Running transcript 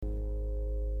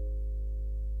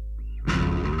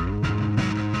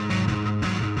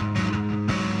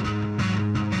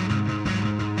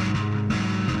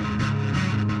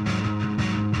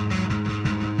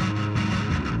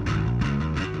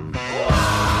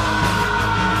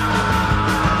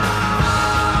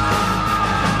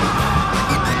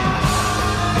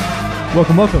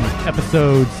Welcome.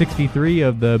 Episode 63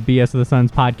 of the BS of the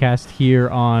Suns podcast here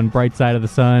on Bright Side of the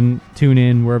Sun. Tune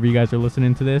in wherever you guys are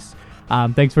listening to this.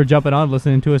 Thanks for jumping on,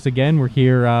 listening to us again. We're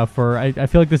here I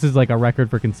feel like this is like a record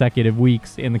for consecutive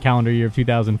weeks in the calendar year of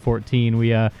 2014.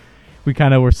 We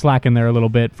kind of were slacking there a little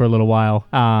bit for a little while,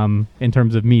 in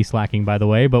terms of me slacking, by the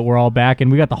way, but we're all back,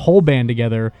 and we got the whole band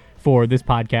together for this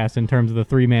podcast in terms of the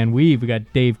three-man weave. We got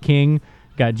Dave King,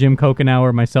 got Jim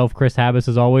Kokenauer, myself, Chris Habas,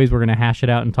 as always. We're going to hash it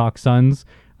out and talk Suns.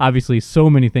 Obviously, so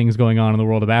many things going on in the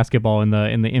world of basketball in the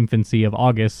infancy of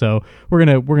August, so we're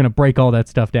gonna break all that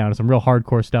stuff down. Some real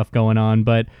hardcore stuff going on,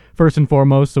 but first and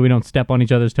foremost, so we don't step on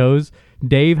each other's toes,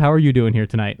 Dave, how are you doing here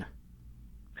tonight?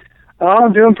 Oh,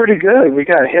 I'm doing pretty good. We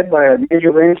got hit by a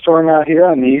major rainstorm out here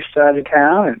on the east side of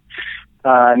town,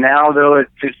 and now, though, it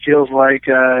feels like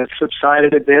it's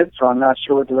subsided a bit, so I'm not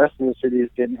sure what the rest of the city is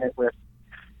getting hit with.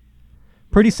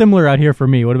 Pretty similar out here for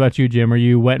me. What about you, Jim? Are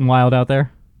you wet and wild out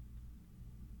there?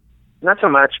 Not so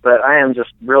much, but I am just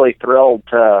really thrilled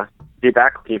to be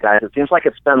back with you guys. It seems like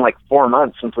it's been like 4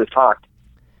 months since we've talked.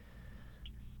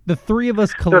 The three of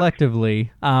us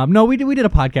collectively. No, we did a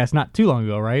podcast not too long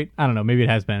ago, right? I don't know. Maybe it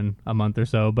has been a month or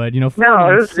so, but 4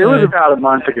 months. It was about a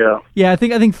month ago. Yeah, I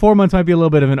think 4 months might be a little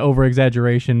bit of an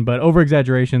over-exaggeration, but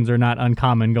over-exaggerations are not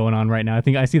uncommon going on right now. I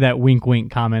think I see that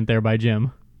wink comment there by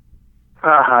Jim.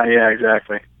 Yeah,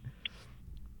 exactly.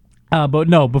 But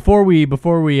no, before we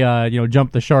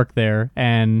jump the shark there,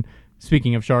 and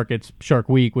speaking of shark, it's Shark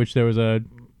Week, which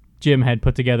Jim had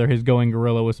put together his Going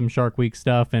Gorilla with some Shark Week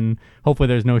stuff, and hopefully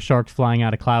there's no sharks flying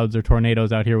out of clouds or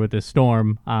tornadoes out here with this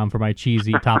storm, for my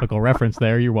cheesy topical reference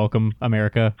there. You're welcome,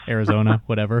 America, Arizona,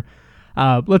 whatever.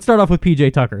 Let's start off with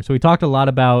PJ Tucker. So we talked a lot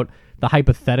about the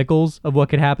hypotheticals of what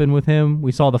could happen with him.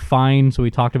 We saw the fine, so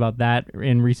we talked about that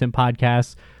in recent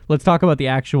podcasts. Let's talk about the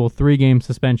actual 3-game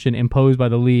suspension imposed by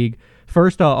the league.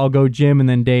 First, I'll go Jim and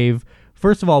then Dave.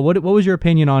 First of all, what was your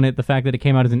opinion on it, the fact that it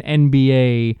came out as an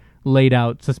NBA laid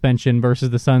out suspension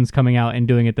versus the Suns coming out and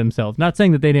doing it themselves? Not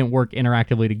saying that they didn't work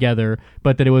interactively together,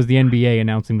 but that it was the NBA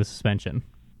announcing the suspension.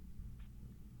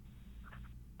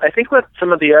 I think with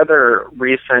some of the other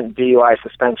recent DUI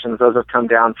suspensions, those have come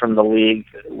down from the league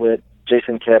with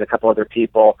Jason Kidd, a couple other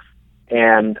people,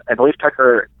 and I believe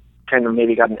Tucker kind of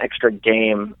maybe got an extra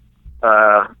game,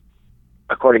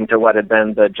 according to what had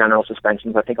been the general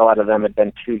suspensions. I think a lot of them had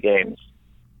been 2 games.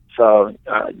 So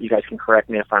you guys can correct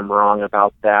me if I'm wrong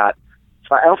about that.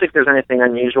 So I don't think there's anything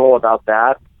unusual about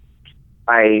that.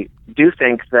 I do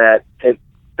think that it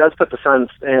does put the Suns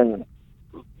in,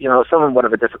 somewhat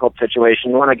of a difficult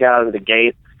situation. You want to get out of the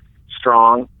gate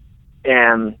strong,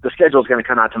 and the schedule is going to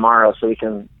come out tomorrow, so we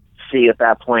can see at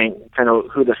that point kind of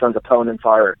who the Suns' opponents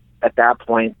are at that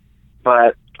point.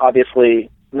 But obviously,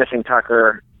 missing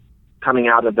Tucker coming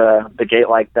out of the gate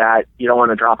like that, you don't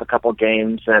want to drop a couple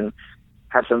games and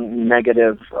have some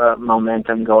negative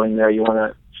momentum going there. You want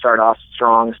to start off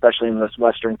strong, especially in this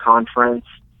Western Conference.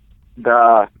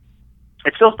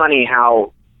 It's still funny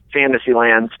how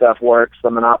Fantasyland stuff works,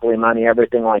 the monopoly money,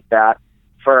 everything like that.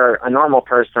 For a normal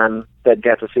person that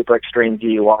gets a super extreme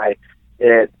DUI,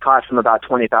 it costs them about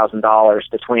 $20,000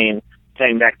 between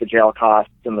paying back the jail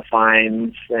costs and the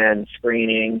fines and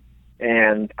screening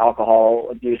and alcohol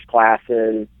abuse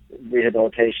classes,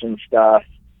 rehabilitation stuff,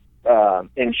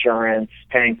 insurance,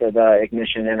 paying for the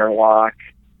ignition interlock,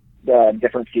 the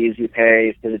different fees you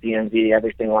pay to the DMV,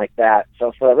 everything like that.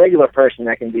 So for a regular person,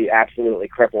 that can be absolutely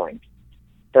crippling.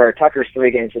 For Tucker's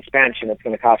 3-game suspension, it's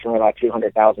going to cost him about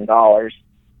 $200,000.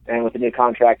 And with the new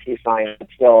contract he signed,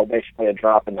 it's still basically a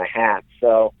drop in the hat.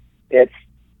 So it's,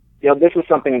 this is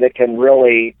something that can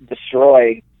really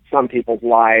destroy some people's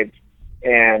lives.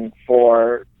 And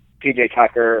for PJ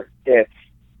Tucker, it's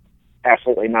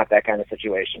absolutely not that kind of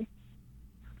situation.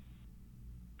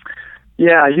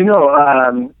 Yeah, you know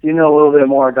a little bit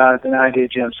more about it than I do,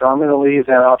 Jim. So I'm going to leave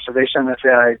that observation. I'm going to say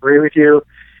I agree with you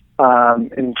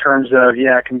in terms of,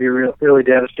 it can be really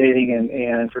devastating.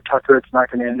 And for Tucker, it's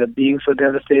not going to end up being so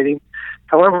devastating.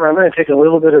 However, I'm going to take a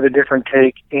little bit of a different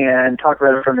take and talk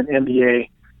about it from an NBA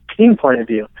team point of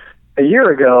view. A year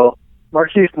ago,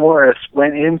 Markieff Morris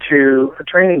went into a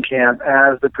training camp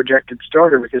as the projected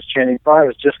starter because Channing Frye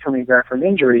was just coming back from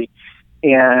injury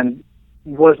and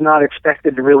was not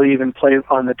expected to really even play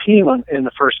on the team in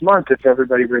the first month. If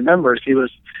everybody remembers, he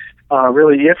was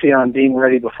really iffy on being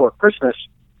ready before Christmas,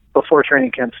 before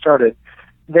training camp started.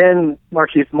 Then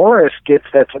Markieff Morris gets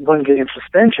that 1-game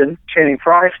suspension. Channing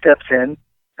Frye steps in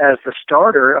as the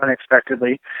starter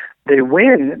unexpectedly. They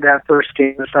win that first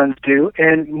game, the Suns do,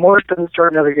 and Morris doesn't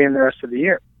start another game the rest of the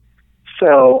year.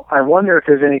 So I wonder if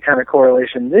there's any kind of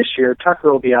correlation this year.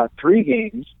 Tucker will be out 3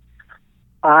 games.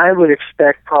 I would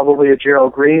expect probably a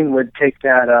Gerald Green would take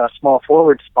that small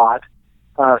forward spot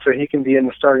so he can be in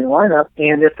the starting lineup.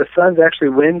 And if the Suns actually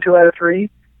win 2 out of 3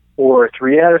 or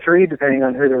 3 out of 3, depending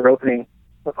on who their opening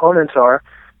opponents are,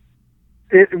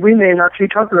 we may not see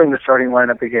Tucker in the starting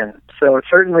lineup again. So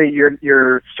certainly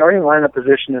your starting lineup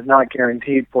position is not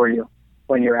guaranteed for you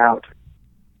when you're out.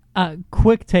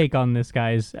 Quick take on this,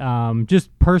 guys.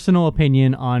 Just personal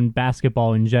opinion on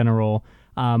basketball in general.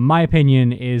 My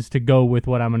opinion is to go with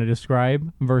what I'm going to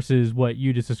describe versus what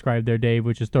you just described there, Dave,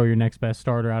 which is throw your next best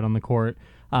starter out on the court,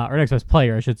 or next best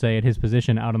player, I should say, at his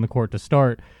position out on the court to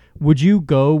start. Would you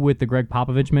go with the Greg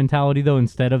Popovich mentality, though,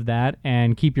 instead of that,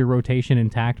 and keep your rotation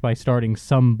intact by starting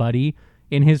somebody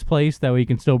in his place? That way you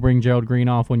can still bring Gerald Green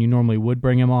off when you normally would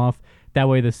bring him off. That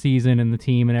way the season and the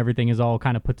team and everything is all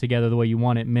kind of put together the way you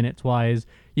want it minutes-wise.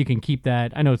 You can keep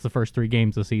that. I know it's the first 3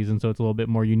 games of the season, so it's a little bit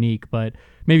more unique, but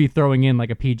maybe throwing in like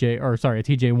a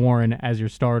TJ Warren as your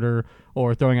starter,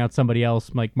 or throwing out somebody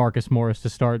else like Marcus Morris to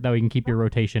start. That way you can keep your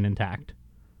rotation intact.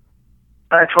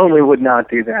 I totally would not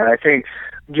do that. I think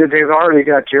they've already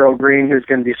got Gerald Green, who's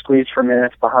going to be squeezed for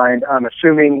minutes behind. I'm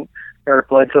assuming Eric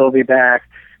Bledsoe will be back,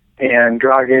 and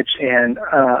Dragic and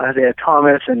Isaiah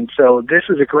Thomas. And so this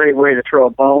is a great way to throw a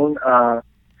bone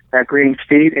at Green's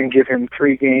feet and give him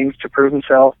 3 games to prove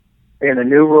himself in a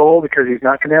new role, because he's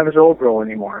not going to have his old role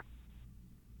anymore.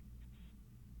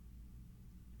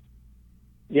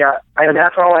 Yeah, and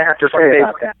that's all I have to say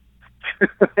about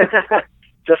that.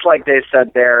 Just like Dave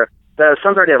said there, the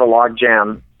Suns already have a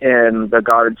logjam in the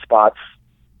guard spots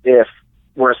if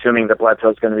we're assuming that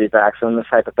Bledsoe's going to be back. So in this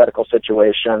hypothetical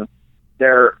situation,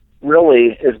 there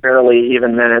really is barely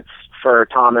even minutes for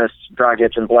Thomas,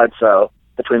 Dragic, and Bledsoe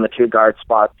between the 2 guard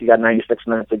spots. You got 96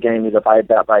 minutes a game. You divide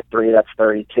that by 3, that's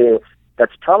 32.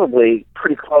 That's probably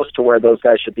pretty close to where those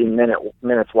guys should be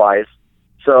minutes-wise.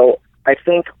 So I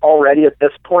think already at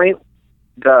this point,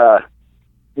 the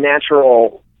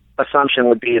natural assumption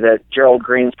would be that Gerald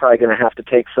Green's probably going to have to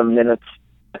take some minutes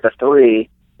at the 3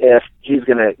 if he's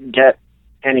going to get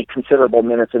any considerable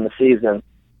minutes in the season.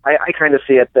 I kind of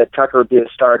see it that Tucker would be a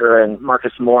starter, and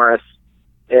Marcus Morris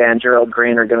and Gerald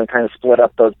Green are going to kind of split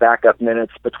up those backup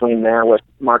minutes between there, with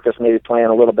Marcus maybe playing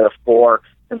a little bit of 4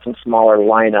 and some smaller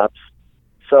lineups.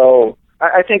 So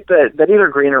I think that either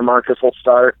Green or Marcus will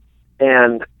start,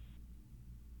 and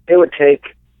it would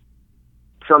take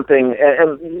something,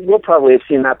 and we'll probably have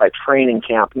seen that by training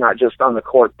camp, not just on the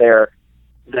court there,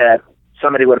 that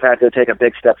somebody would have had to take a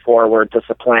big step forward to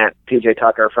supplant P.J.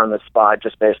 Tucker from the spot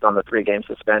just based on the 3-game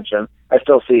suspension. I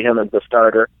still see him as the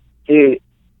starter. He,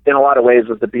 in a lot of ways,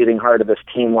 was the beating heart of this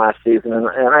team last season, and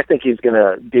I think he's going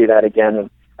to do that again. And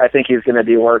I think he's going to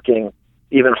be working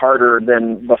even harder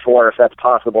than before, if that's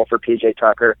possible, for P.J.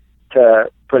 Tucker to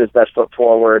put his best foot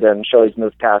forward and show he's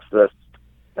moved past this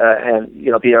and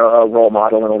be a role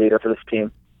model and a leader for this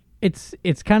team.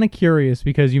 It's kind of curious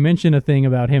because you mentioned a thing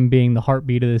about him being the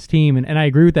heartbeat of this team, and I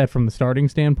agree with that from the starting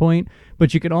standpoint,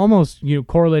 but you could almost,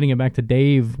 correlating it back to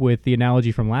Dave with the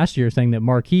analogy from last year, saying that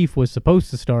Markieff was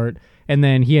supposed to start, and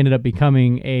then he ended up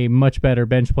becoming a much better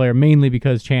bench player, mainly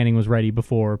because Channing was ready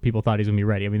before people thought he was going to be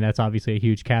ready. I mean, that's obviously a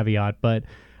huge caveat, but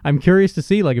I'm curious to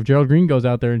see, if Gerald Green goes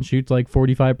out there and shoots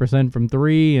 45% from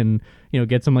 3 and,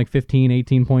 gets him 15,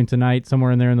 18 points a night,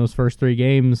 somewhere in there in those first 3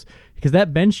 games, because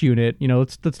that bench unit,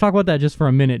 let's talk about that just for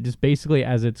a minute, just basically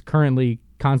as it's currently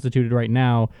constituted right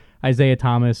now. Isaiah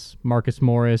Thomas, Marcus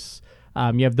Morris,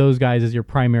 you have those guys as your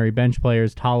primary bench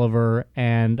players, Tolliver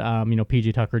and,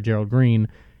 PJ Tucker, Gerald Green.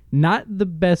 Not the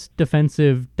best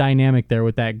defensive dynamic there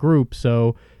with that group,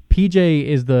 so PJ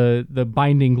is the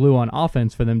binding glue on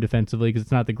offense for them defensively because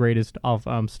it's not the greatest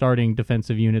starting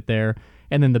defensive unit there.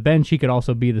 And then the bench, he could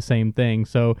also be the same thing.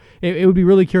 So it would be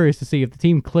really curious to see if the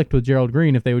team clicked with Gerald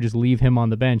Green, if they would just leave him on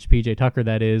the bench, PJ Tucker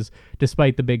that is,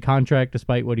 despite the big contract,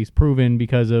 despite what he's proven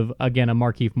because of, again, a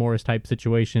Markieff Morris type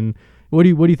situation. What do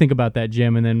you think about that,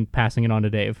 Jim? And then passing it on to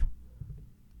Dave.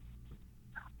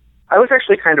 I was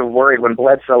actually kind of worried when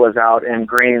Bledsoe was out and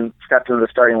Green stepped into the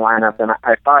starting lineup, and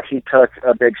I thought he took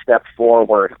a big step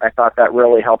forward. I thought that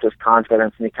really helped his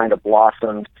confidence, and he kind of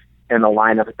blossomed in the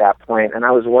lineup at that point. And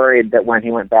I was worried that when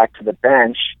he went back to the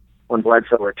bench, when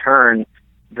Bledsoe returned,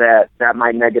 that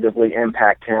might negatively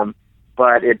impact him,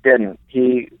 but it didn't.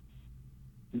 He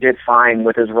did fine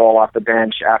with his role off the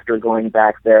bench after going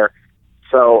back there.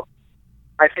 So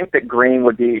I think that Green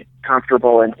would be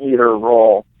comfortable in either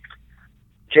role.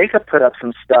 Jacob put up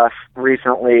some stuff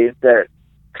recently that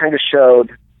kind of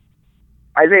showed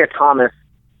Isaiah Thomas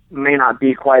may not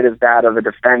be quite as bad of a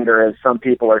defender as some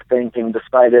people are thinking,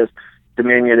 despite his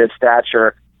diminutive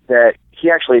stature, that he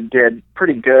actually did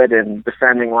pretty good in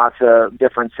defending lots of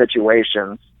different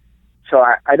situations. So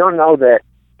I don't know that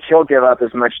he'll give up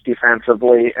as much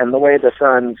defensively. And the way the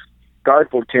Suns'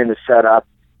 guard platoon is set up,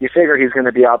 you figure he's going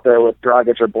to be out there with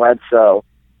Dragic or Bledsoe,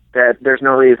 that there's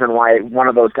no reason why one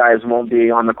of those guys won't be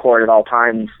on the court at all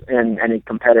times in any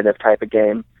competitive type of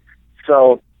game.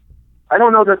 So I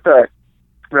don't know that the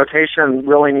rotation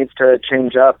really needs to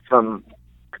change up from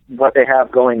what they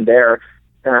have going there,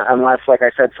 unless, like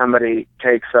I said, somebody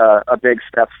takes a big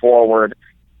step forward,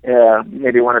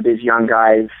 maybe one of these young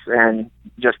guys, and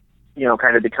just,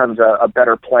 kind of becomes a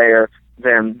better player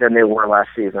than they were last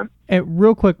season. And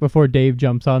real quick before Dave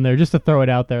jumps on there, just to throw it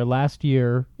out there, last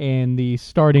year in the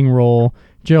starting role,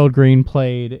 Gerald Green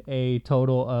played a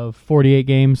total of 48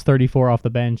 games, 34 off the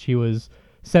bench. He was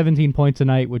 17 points a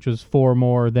night, which was 4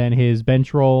 more than his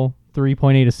bench role,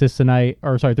 3.8 assists a night,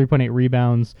 3.8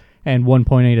 rebounds, and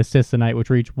 1.8 assists a night, which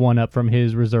reached 1 up from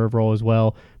his reserve role as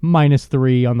well.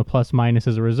 -3 on the plus-minus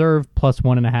as a reserve,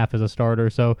 +1.5 as a starter.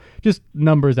 So just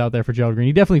numbers out there for Gerald Green.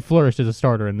 He definitely flourished as a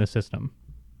starter in this system.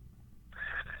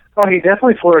 Oh, he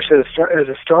definitely flourished as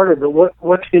a starter, but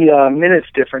what's the minutes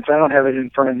difference? I don't have it in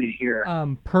front of me here.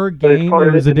 Per game,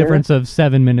 there was a difference of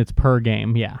 7 minutes per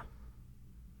game, yeah.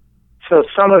 So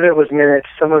some of it was minutes,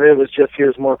 some of it was just he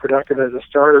was more productive as a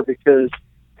starter because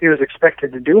he was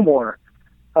expected to do more.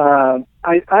 I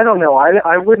don't know.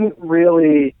 I wouldn't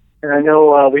really, and I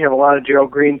know we have a lot of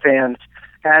Gerald Green fans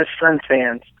as Suns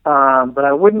fans, but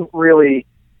I wouldn't really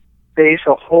base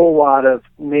a whole lot of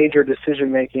major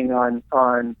decision-making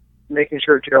on making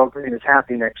sure Gerald Green is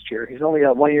happy next year. He's only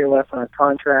got 1 year left on his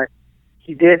contract.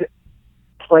 He did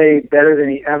play better than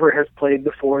he ever has played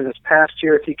before this past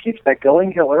year. If he keeps that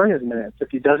going, he'll earn his minutes. If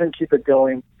he doesn't keep it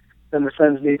going, then the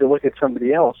Suns need to look at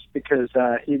somebody else because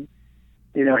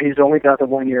he's only got the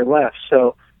 1 year left.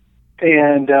 So,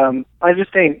 and I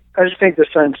just think the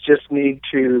Suns just need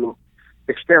to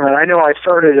experiment. I know I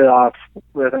started it off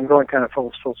with, I'm going kind of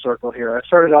full circle here. I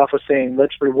started off with saying,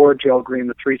 let's reward Gerald Green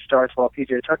with 3 starts while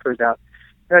PJ Tucker's out.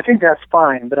 And I think that's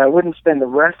fine, but I wouldn't spend the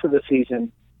rest of the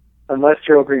season, unless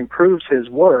Gerald Green proves his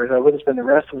worth, I wouldn't spend the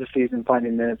rest of the season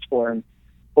finding minutes for him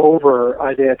over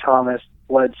Isaiah Thomas,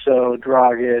 Bledsoe,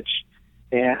 Dragic,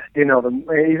 and,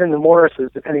 even the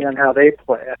Morrises, depending on how they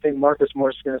play. I think Marcus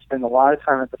Morris is going to spend a lot of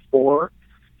time at the 4.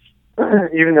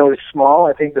 Even though he's small,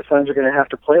 I think the Suns are going to have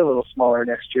to play a little smaller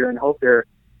next year and hope their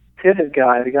pivot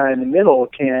guy, the guy in the middle,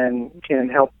 can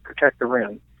help protect the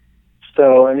rim.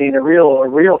 So, I mean, a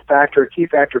real factor, a key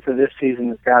factor for this season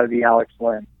has got to be Alex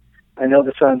Len. I know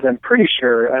the Suns, I'm pretty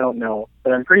sure, I don't know,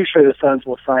 but I'm pretty sure the Suns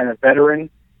will sign a veteran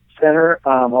center,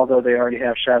 although they already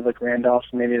have Shadlick Randolph,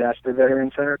 so maybe that's their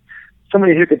veteran center.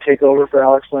 Somebody who could take over for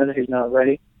Alex Len if he's not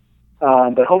ready,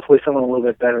 but hopefully someone a little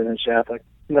bit better than Shadlick.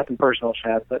 Nothing personal,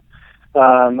 Shad, but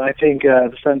I think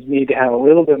the Suns need to have a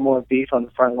little bit more beef on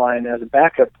the front line as a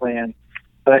backup plan,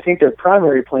 but I think their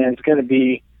primary plan is going to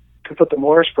be to put the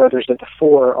Morris brothers at the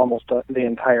 4 almost the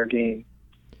entire game.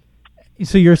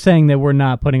 So you're saying that we're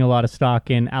not putting a lot of stock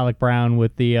in Alec Brown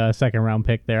with the second round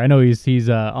pick there. I know he's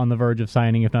on the verge of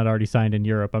signing, if not already signed in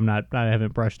Europe. I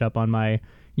haven't brushed up on my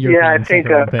European. Yeah, I think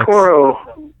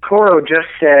Coro just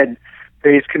said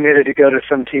that he's committed to go to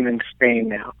some team in Spain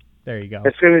now. There you go.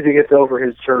 As soon as he gets over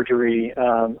his surgery.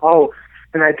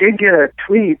 And I did get a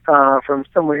tweet from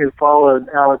someone who followed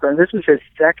Alec Brown. This is his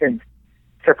second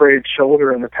separated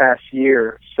shoulder in the past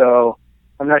year, so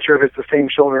I'm not sure if it's the same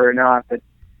shoulder or not, but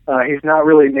he's not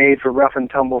really made for rough and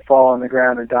tumble, fall on the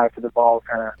ground and dive for the ball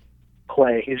kind of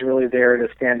play. He's really there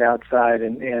to stand outside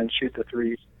and shoot the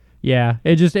threes. Yeah,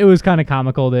 it was kind of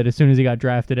comical that as soon as he got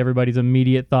drafted, everybody's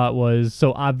immediate thought was,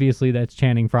 so obviously that's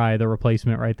Channing Frye, the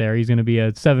replacement right there. He's going to be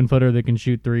a 7-footer that can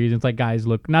shoot threes. It's like, guys,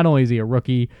 look, not only is he a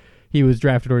rookie, he was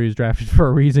drafted for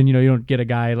a reason. You don't get a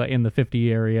guy in the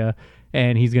 50 area,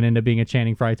 and he's going to end up being a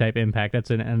Channing Frye type impact.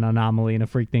 That's an anomaly and a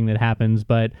freak thing that happens,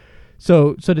 but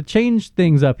So to change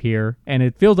things up here, and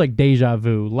it feels like deja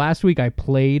vu. Last week I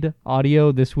played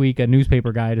audio. This week a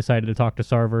newspaper guy decided to talk to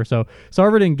Sarver. So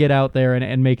Sarver didn't get out there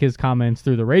and make his comments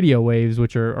through the radio waves,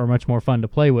 which are much more fun to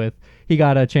play with. He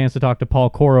got a chance to talk to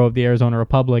Paul Coro of the Arizona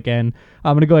Republic, and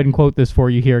I'm going to go ahead and quote this for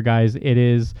you here, guys. It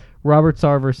is Robert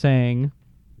Sarver saying,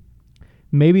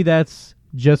 "Maybe that's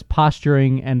just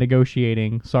posturing and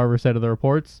negotiating," Sarver said of the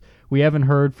reports. "We haven't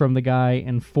heard from the guy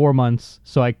in 4 months,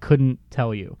 so I couldn't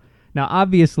tell you." Now,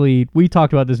 obviously, we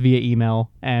talked about this via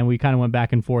email, and we kind of went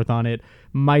back and forth on it.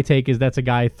 My take is that's a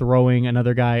guy throwing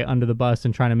another guy under the bus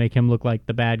and trying to make him look like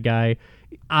the bad guy.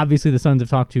 Obviously, the Suns have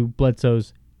talked to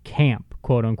Bledsoe's camp,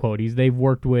 quote-unquote. They've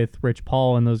worked with Rich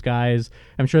Paul and those guys.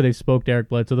 I'm sure they've spoke to Eric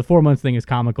Bledsoe. The 4 months thing is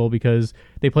comical because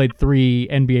they played 3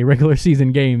 NBA regular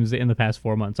season games in the past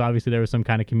 4 months. So obviously, there was some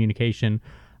kind of communication.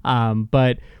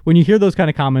 But when you hear those kind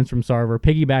of comments from Sarver,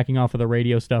 piggybacking off of the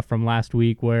radio stuff from last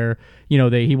week where,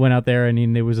 he went out there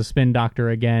and there was a spin doctor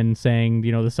again saying,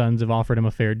 the Suns have offered him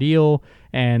a fair deal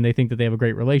and they think that they have a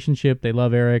great relationship. They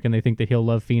love Eric and they think that he'll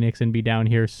love Phoenix and be down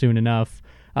here soon enough.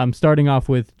 Starting off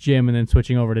with Jim and then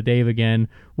switching over to Dave again,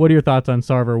 what are your thoughts on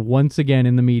Sarver once again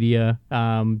in the media,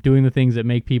 doing the things that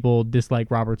make people dislike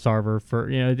Robert Sarver for,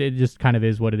 it just kind of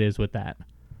is what it is with that?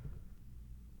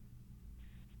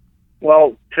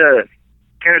 Well, to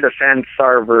kind of defend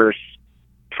Sarver's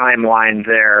timeline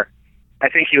there, I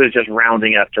think he was just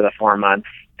rounding up to the 4 months.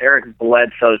 Eric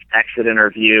Bledsoe's exit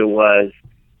interview was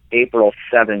April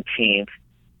 17th.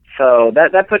 So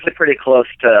that puts it pretty close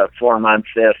to 4 months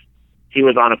if he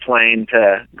was on a plane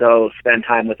to go spend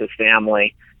time with his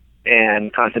family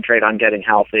and concentrate on getting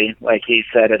healthy, like he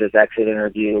said at his exit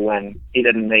interview when he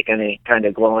didn't make any kind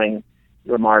of glowing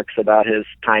remarks about his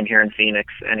time here in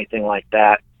Phoenix, anything like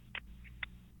that.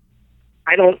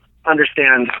 I don't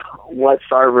understand what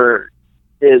Sarver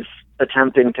is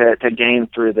attempting to gain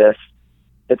through this.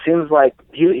 It seems like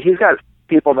he's got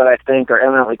people that I think are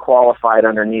eminently qualified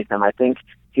underneath him. I think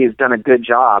he's done a good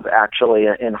job, actually,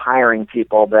 in hiring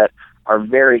people that are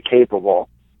very capable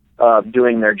of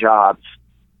doing their jobs.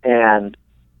 And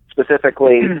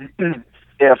specifically,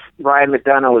 if Ryan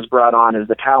McDonough was brought on as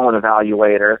the talent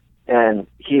evaluator, and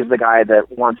he's the guy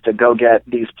that wants to go get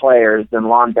these players, then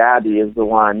Lon Babby is the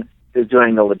one who's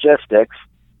doing the logistics.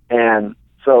 And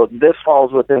so this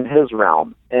falls within his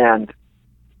realm. And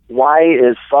why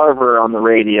is Sarver on the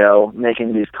radio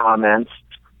making these comments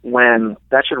when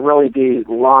that should really be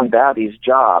Lon Babby's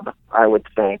job, I would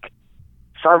think?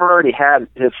 Sarver already had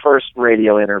his first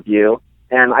radio interview,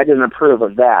 and I didn't approve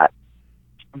of that.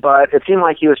 But it seemed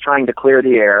like he was trying to clear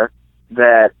the air,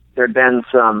 that there'd been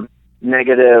some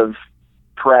negative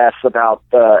press about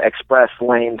the express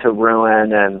lane to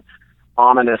ruin and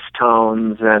ominous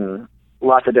tones and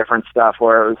lots of different stuff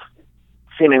where it was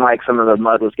seeming like some of the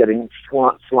mud was getting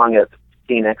slung at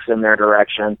Phoenix in their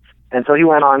direction. And so he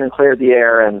went on and cleared the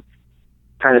air and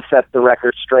kind of set the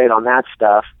record straight on that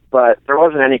stuff. But there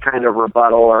wasn't any kind of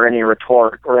rebuttal or any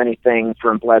retort or anything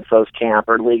from Bledsoe's camp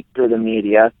or leaked through the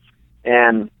media.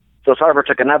 And so Sarver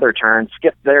took another turn,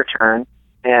 skipped their turn,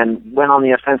 and went on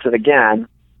the offensive again.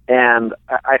 And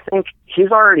I think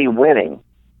he's already winning.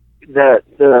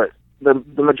 The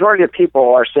majority of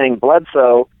people are saying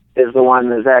Bledsoe is the one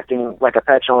that's acting like a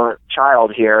petulant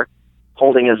child here,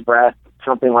 holding his breath,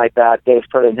 something like that. Dave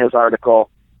put in his article.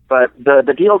 But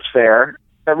the deal's fair.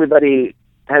 Everybody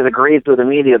has agreed through the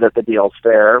media that the deal's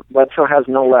fair. Bledsoe has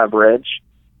no leverage,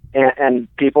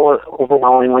 and people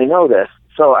overwhelmingly know this.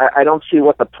 So I don't see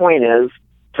what the point is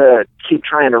to keep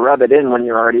trying to rub it in when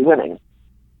you're already winning.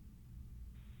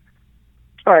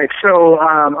 All right, so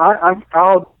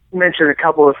I'll mention a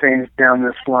couple of things down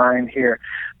this line here.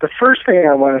 The first thing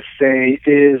I want to say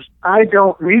is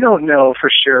we don't know for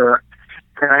sure,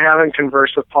 and I haven't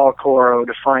conversed with Paul Coro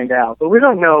to find out, but we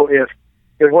don't know if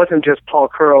it wasn't just Paul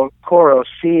Coro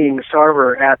seeing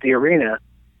Sarver at the arena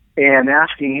and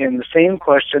asking him the same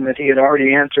question that he had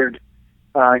already answered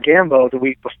Gambo the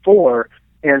week before,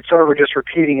 and Sarver just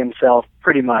repeating himself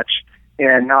pretty much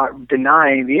and not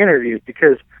denying the interview,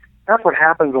 because that's what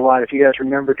happens a lot. If you guys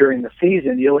remember during the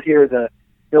season, you'll hear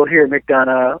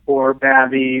McDonough or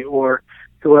Babby or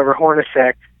whoever,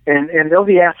 Hornacek, and they'll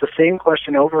be asked the same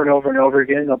question over and over and over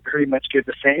again. They'll pretty much give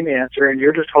the same answer, and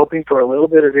you're just hoping for a little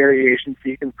bit of variation so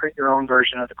you can print your own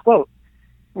version of the quote.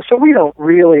 So we don't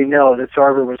really know that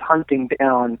Sarver was hunting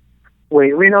down.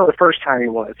 We know the first time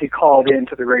he called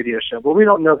into the radio show, but we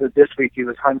don't know that this week he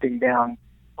was hunting down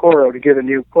Coro to give a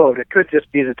new quote. It could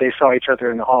just be that they saw each other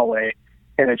in the hallway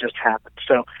and it just happened.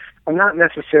 So I'm not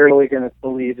necessarily going to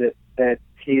believe that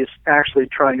he's actually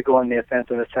trying to go on the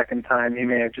offensive a second time. He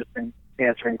may have just been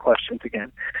answering questions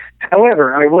again.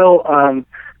 However, I will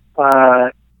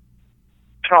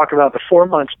talk about the 4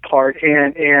 months part,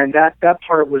 and that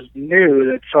part was new,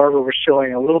 that Sarver was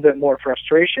showing a little bit more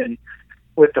frustration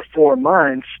with the 4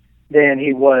 months than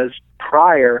he was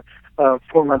prior, 4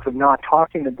 months of not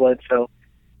talking to Bledsoe.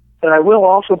 But I will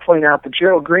also point out that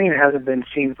Gerald Green hasn't been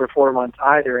seen for 4 months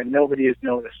either, and nobody has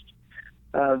noticed.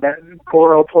 That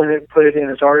Coro put it in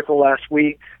his article last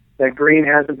week that Green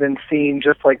hasn't been seen,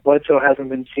 just like Bledsoe hasn't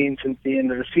been seen since the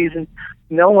end of the season.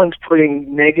 No one's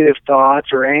putting negative thoughts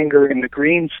or anger into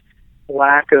Green's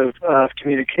lack of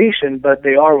communication, but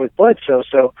they are with Bledsoe.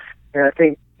 So, and I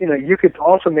think you could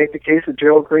also make the case that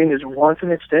Gerald Green wants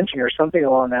an extension or something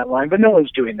along that line, but no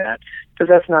one's doing that because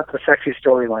that's not the sexy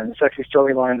storyline. The sexy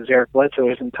storyline is Eric Bledsoe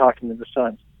isn't talking to the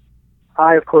Suns.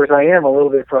 Of course, I am a little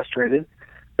bit frustrated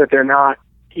that they're not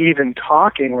even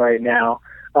talking right now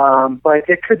But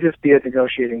it could just be a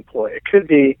negotiating ploy. It could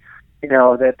be,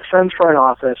 that the Suns front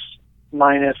office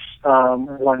minus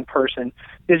one person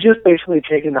is just basically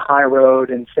taking the high road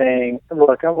and saying,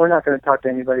 look, we're not going to talk to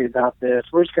anybody about this.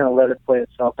 We're just going to let it play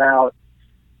itself out.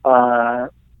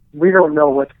 We don't know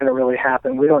what's going to really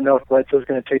happen. We don't know if Bledsoe's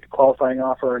going to take the qualifying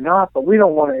offer or not, but we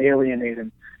don't want to alienate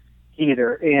him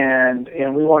either. And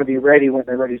we want to be ready when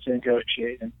they're ready to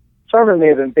negotiate. And Sarver may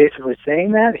have been basically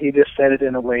saying that. He just said it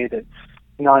in a way that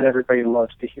not everybody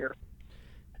loves to hear.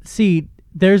 See,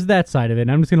 there's that side of it.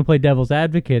 I'm just going to play devil's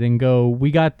advocate and go,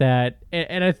 we got that.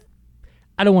 And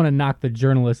I don't want to knock the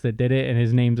journalist that did it, and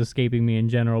his name's escaping me in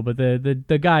general, but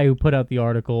the guy who put out the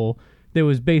article that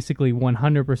was basically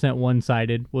 100%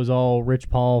 one-sided, was all Rich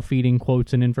Paul feeding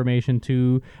quotes and information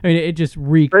to... I mean, it just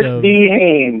reeked of... Rich D.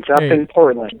 Haynes up in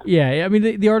Portland. Yeah, I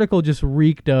mean, the article just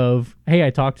reeked of, hey, I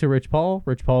talked to Rich Paul.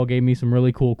 Rich Paul gave me some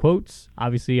really cool quotes.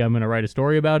 Obviously, I'm going to write a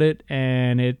story about it,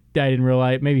 and I didn't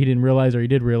realize... Maybe he didn't realize, or he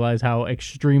did realize how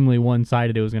extremely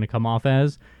one-sided it was going to come off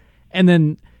as. And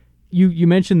then... You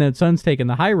mentioned that Sun's taken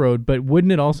the high road, but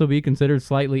wouldn't it also be considered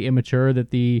slightly immature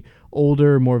that the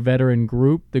older, more veteran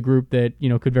group, the group that,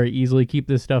 could very easily keep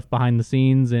this stuff behind the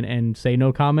scenes and say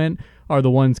no comment, are the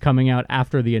ones coming out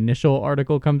after the initial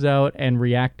article comes out and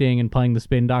reacting and playing the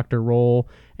spin doctor role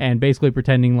and basically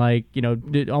pretending like,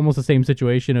 almost the same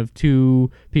situation of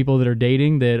two people that are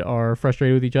dating that are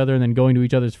frustrated with each other and then going to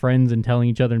each other's friends and telling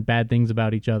each other bad things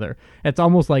about each other. It's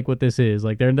almost like what this is.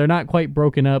 Like they're not quite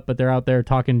broken up, but they're out there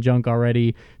talking junk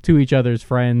already to each other's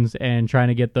friends and trying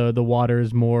to get the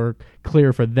waters more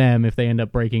clear for them if they end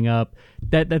up breaking up.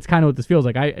 That's kind of what this feels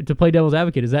like. To play devil's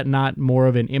advocate, is that not more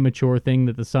of an immature thing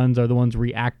that the Suns are the ones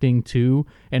reacting to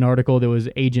an article that was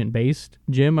agent based?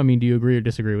 Jim, I mean, do you agree or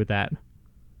disagree with that?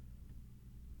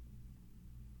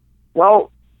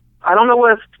 Well, I don't know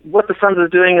what the Suns are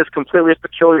doing is completely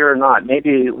peculiar or not.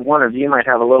 Maybe one of you might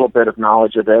have a little bit of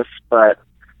knowledge of this, but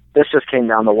this just came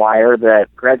down the wire that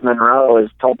Greg Monroe has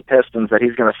told the Pistons that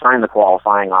he's going to sign the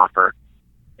qualifying offer.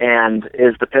 And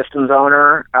is the Pistons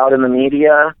owner out in the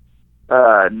media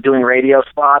doing radio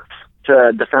spots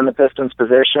to defend the Pistons'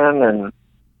 position and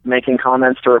making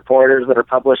comments to reporters that are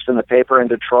published in the paper in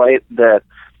Detroit that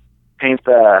paint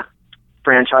the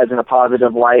franchise in a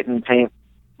positive light and paint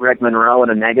Greg Monroe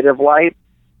in a negative light?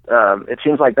 It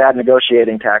seems like bad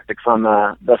negotiating tactics on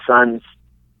the Suns'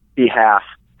 behalf.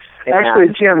 Actually,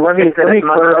 Jim, let me if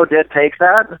Monroe did take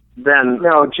that, then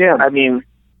no, Jim. I mean,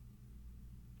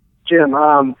 Jim,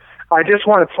 I just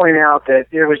want to point out that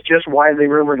it was just widely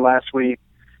rumored last week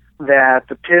that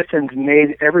the Pistons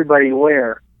made everybody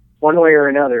aware, one way or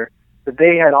another, that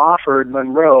they had offered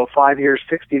Monroe 5 years,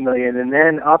 $60 million, and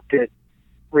then upped it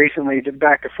recently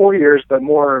back to 4 years, but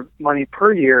more money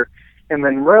per year. And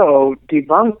Monroe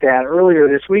debunked that earlier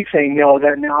this week, saying no,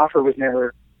 that offer was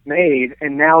never made,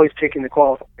 and now he's taking the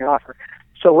qualifying offer.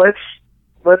 So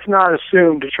let's not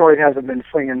assume Detroit hasn't been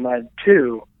flinging mud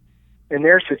too in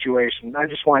their situation. I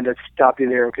just wanted to stop you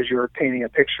there because you were painting a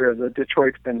picture of the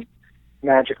Detroit's been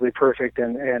magically perfect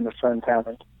and the Suns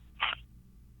haven't.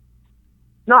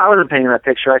 No, I wasn't painting that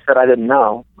picture. I said I didn't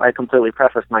know. I completely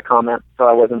prefaced my comment, so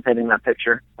I wasn't painting that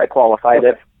picture. I qualified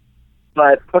it.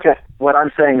 But what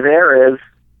I'm saying there is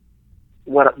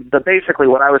basically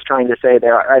what I was trying to say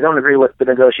there. I don't agree with the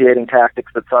negotiating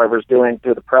tactics that Sarver's doing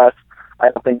through the press. I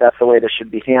don't think that's the way this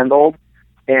should be handled.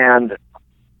 And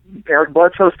Eric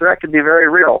Bledsoe's threat could be very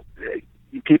real.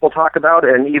 People talk about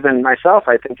it, and even myself,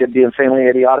 I think it'd be insanely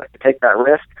idiotic to take that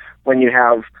risk when you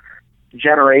have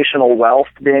generational wealth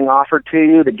being offered to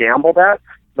you to gamble that.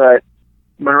 But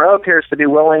Monroe appears to be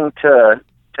willing to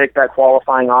take that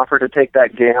qualifying offer, to take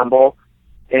that gamble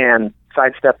and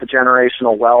sidestep the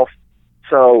generational wealth.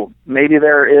 So maybe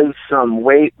there is some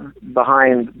weight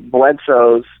behind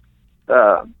Bledsoe's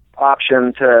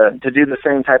option to do the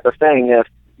same type of thing if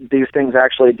these things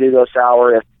actually do go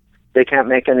sour, if they can't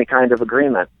make any kind of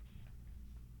agreement.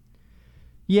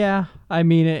 Yeah, I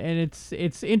mean, and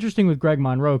it's interesting with Greg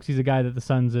Monroe because he's a guy that the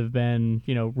Suns have been,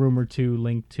 rumored to,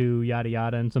 linked to, yada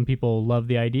yada, and some people love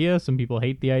the idea, some people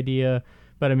hate the idea.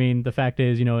 But I mean, the fact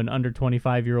is, an under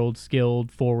 25-year-old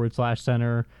skilled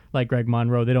forward/center like Greg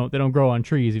Monroe, they don't grow on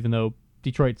trees, even though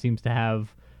Detroit seems to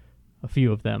have a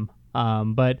few of them.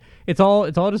 But it's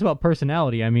all just about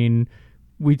personality. I mean,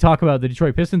 we talk about the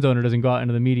Detroit Pistons owner doesn't go out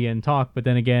into the media and talk, but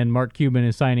then again, Mark Cuban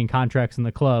is signing contracts in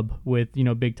the club with,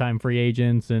 big time free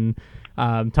agents, and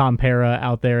Tom Pera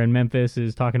out there in Memphis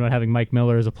is talking about having Mike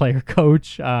Miller as a player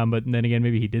coach. But then again,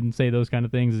 maybe he didn't say those kind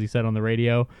of things as he said on the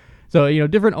radio. So,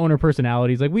 different owner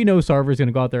personalities. Like, we know Sarver's going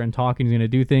to go out there and talk and he's going to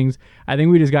do things. I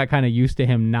think we just got kind of used to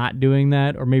him not doing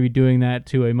that, or maybe doing that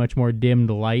to a much more dimmed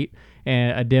light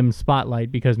and a dimmed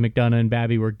spotlight, because McDonough and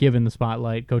Babby were given the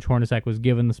spotlight. Coach Hornacek was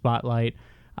given the spotlight.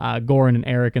 Goran and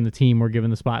Eric and the team were given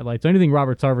the spotlight. So anything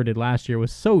Robert Sarver did last year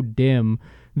was so dim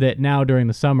that now during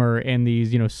the summer and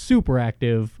these, super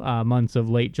active months of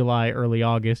late July, early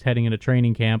August, heading into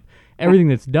training camp, everything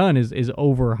that's done is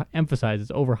overemphasized.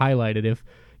 It's over-highlighted. If,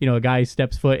 a guy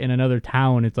steps foot in another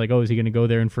town, it's like, oh, is he going to go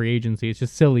there in free agency? It's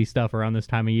just silly stuff around this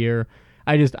time of year.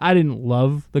 I didn't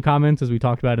love the comments, as we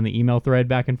talked about in the email thread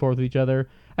back and forth with each other.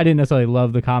 I didn't necessarily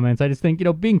love the comments. I just think,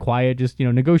 being quiet, just,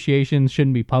 negotiations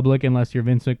shouldn't be public unless you're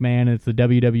Vince McMahon and it's the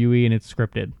WWE and it's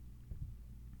scripted.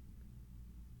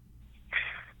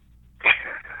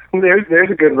 There's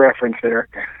a good reference there.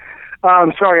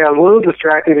 Sorry, I was a little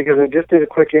distracted because I just did a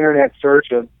quick internet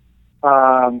search of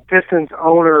Pistons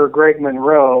owner Greg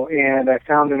Monroe, and I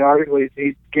found an article.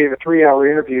 He gave a 3-hour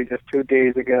interview just 2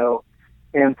 days ago,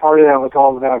 and part of that was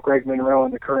all about Greg Monroe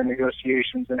and the current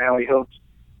negotiations and how he hopes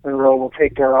Monroe will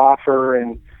take their offer.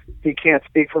 And he can't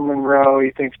speak for Monroe.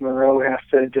 He thinks Monroe has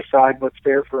to decide what's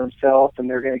fair for himself, and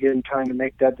they're going to give him time to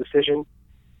make that decision.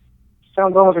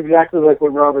 Sounds almost exactly like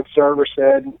what Robert Sarver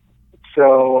said.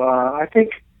 So I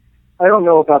don't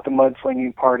know about the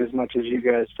mudslinging part as much as you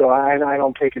guys. So I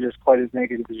don't take it as quite as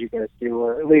negative as you guys do,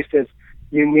 or at least as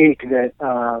unique that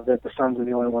the Suns are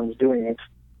the only ones doing it.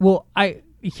 Well,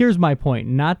 here's my point.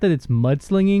 Not that it's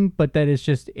mudslinging, but that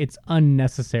it's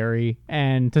unnecessary.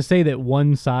 And to say that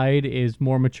one side is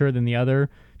more mature than the other,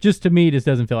 just to me, just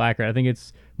doesn't feel accurate. I think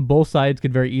it's both sides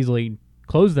could very easily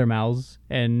close their mouths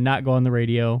and not go on the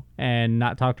radio and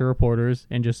not talk to reporters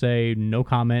and just say no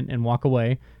comment and walk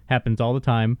away. Happens all the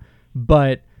time.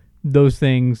 But those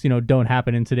things, don't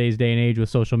happen in today's day and age with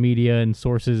social media and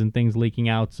sources and things leaking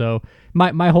out. So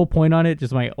my whole point on it,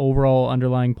 just my overall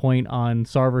underlying point on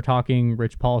Sarver talking,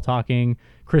 Rich Paul talking,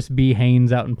 Chris B.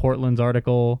 Haynes out in Portland's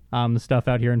article, the stuff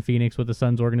out here in Phoenix with the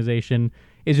Suns organization,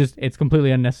 is just, it's completely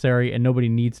unnecessary, and nobody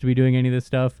needs to be doing any of this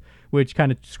stuff, which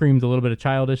kind of screams a little bit of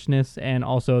childishness, and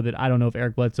also that I don't know if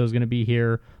Eric Bledsoe is going to be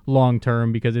here long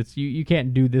term, because it's you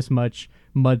can't do this much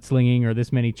mudslinging or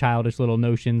this many childish little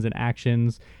notions and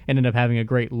actions and end up having a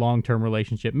great long-term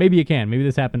relationship. Maybe you can. Maybe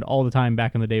this happened all the time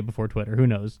back in the day before Twitter. Who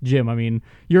knows? Jim, I mean,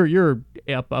 you're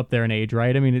up there in age,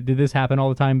 right? I mean, did this happen all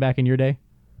the time back in your day?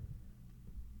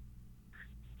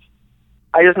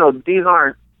 I just know these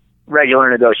aren't regular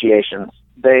negotiations.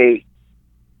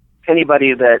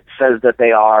 Anybody that says that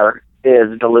they are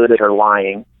is deluded or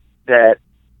lying. That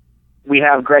we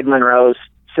have Greg Monroe's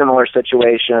similar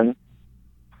situation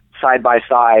side by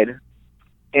side,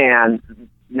 and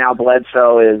now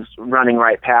Bledsoe is running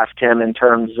right past him in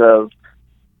terms of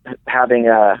having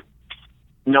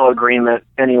no agreement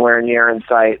anywhere near in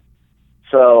sight.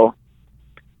 So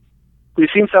we've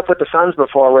seen stuff with the Suns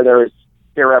before where there was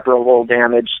irreparable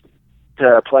damage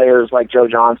to players like Joe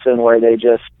Johnson, where they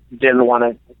just didn't want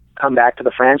to come back to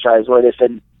the franchise, where they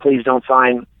said, please don't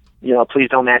sign, please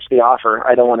don't match the offer.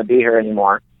 I don't want to be here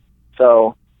anymore.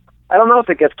 So I don't know if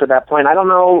it gets to that point. I don't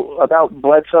know about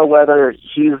Bledsoe, whether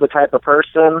he's the type of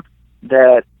person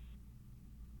that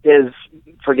is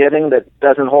forgiving, that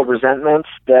doesn't hold resentments,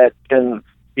 that can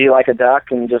be like a duck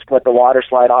and just let the water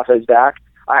slide off his back.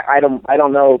 I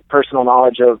don't know personal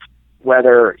knowledge of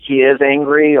whether he is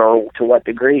angry or to what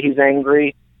degree he's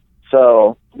angry.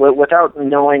 So without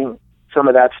knowing some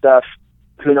of that stuff,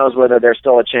 who knows whether there's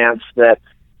still a chance that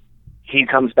he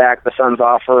comes back, the Suns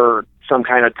offer some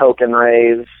kind of token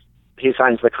raise, he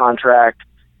signs the contract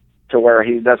to where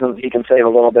he can save a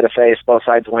little bit of face, both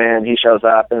sides win, he shows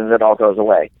up, and it all goes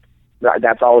away.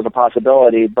 That's always a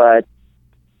possibility, but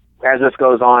as this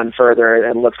goes on further,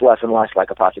 it looks less and less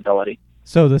like a possibility.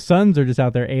 So the Suns are just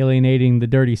out there alienating the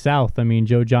dirty South. I mean,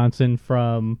 Joe Johnson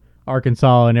from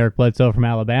Arkansas and Eric Bledsoe from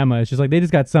Alabama. It's just like they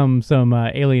just got some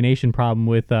alienation problem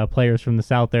with players from the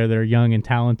South there that are young and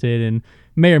talented and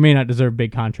may or may not deserve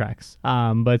big contracts.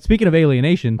 But speaking of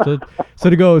alienation, so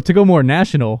to go more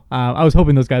national, I was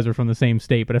hoping those guys were from the same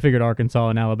state, but I figured Arkansas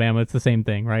and Alabama, it's the same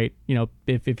thing, right?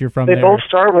 If you're from they there, both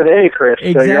start with A, Kris.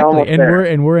 Exactly, so you're almost and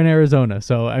there. we're in Arizona.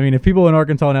 So I mean, if people in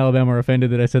Arkansas and Alabama are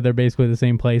offended that I said they're basically the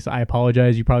same place, I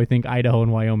apologize. You probably think Idaho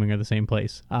and Wyoming are the same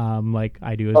place, like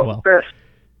I do as well. Kris,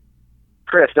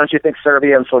 Kris, don't you think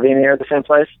Serbia and Slovenia are the same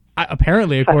place?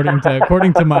 Apparently, according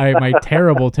to my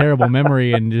terrible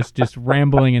memory and just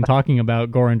rambling and talking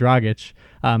about Goran Dragic.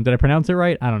 Did I pronounce it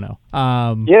right? I don't know.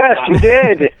 Yes, you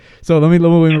did. So let me 2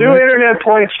 internet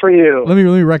points for you. Let me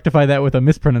rectify that with a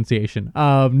mispronunciation.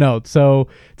 No. So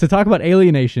to talk about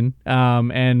alienation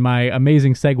and my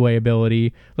amazing segue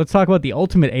ability, let's talk about the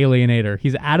ultimate alienator.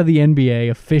 He's out of the NBA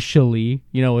officially,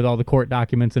 with all the court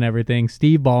documents and everything.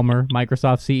 Steve Ballmer,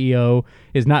 Microsoft CEO,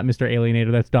 is not Mr.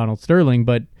 Alienator. That's Donald Sterling,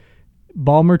 but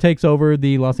Ballmer takes over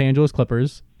the Los Angeles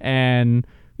Clippers, and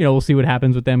we'll see what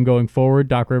happens with them going forward.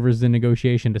 Doc Rivers is in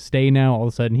negotiation to stay now. All of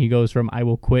a sudden, he goes from "I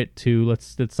will quit" to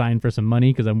 "Let's sign for some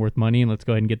money because I'm worth money and let's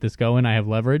go ahead and get this going. I have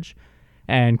leverage."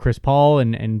 And Chris Paul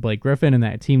and Blake Griffin and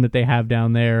that team that they have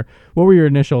down there. What were your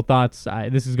initial thoughts?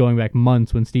 This is going back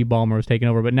months when Steve Ballmer was taking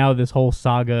over, but now this whole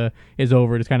saga is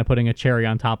over. Just kind of putting a cherry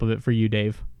on top of it for you,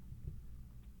 Dave.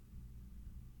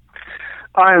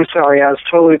 I'm sorry, I was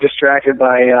totally distracted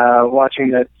by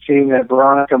seeing that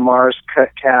Veronica Mars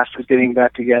cast is getting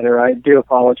back together. I do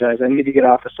apologize. I need to get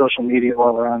off of social media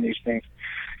while we're on these things.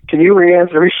 Can you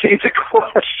repeat the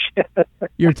question?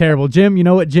 You're terrible. Jim, you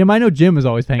know what? Jim, I know Jim is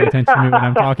always paying attention to me when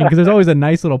I'm talking because there's always a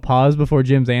nice little pause before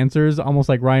Jim's answers, almost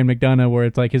like Ryan McDonough, where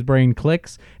it's like his brain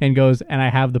clicks and goes, and I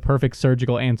have the perfect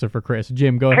surgical answer for Kris.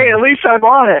 Jim, go ahead. Hey, at least I'm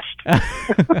honest.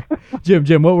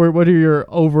 Jim, what are your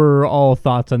overall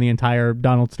thoughts on the entire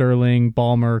Donald Sterling,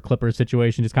 Ballmer, Clippers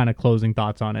situation? Just kind of closing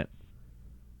thoughts on it.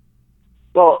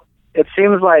 Well, it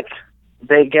seems like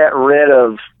they get rid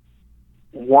of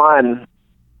one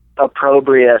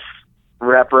opprobrious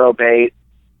reprobate,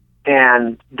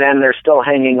 and then they're still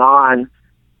hanging on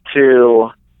to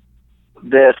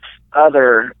this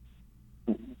other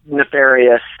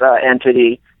nefarious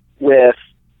entity with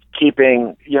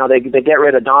keeping, they get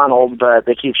rid of Donald, but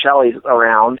they keep Shelley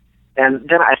around. And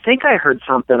then I think I heard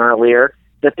something earlier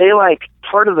that they,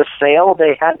 part of the sale,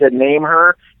 they had to name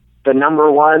her the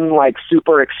number one,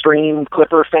 super extreme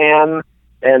Clipper fan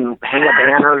and hang up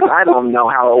banners. I don't know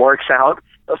how it works out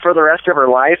for the rest of her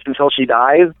life until she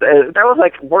dies. That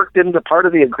was worked into part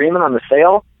of the agreement on the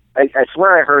sale. I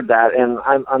swear I heard that, and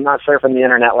I'm not surfing the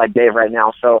internet like Dave right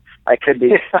now, so I could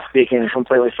be speaking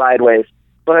completely sideways.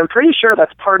 But I'm pretty sure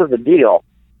that's part of the deal.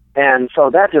 And so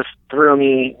that just threw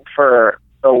me for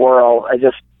a whirl.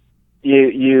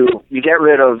 You get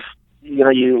rid of,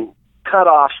 you cut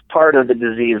off part of the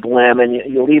diseased limb and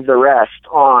you leave the rest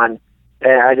on.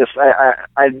 And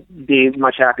I'd be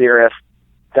much happier if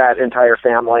that entire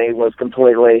family was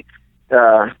completely,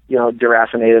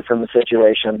 deracinated from the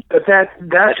situation. But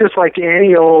that's just like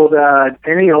any old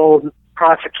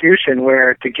prosecution,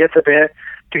 where to get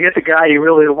the guy you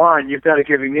really want, you've got to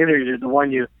give immunity to the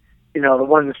one the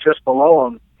one that's just below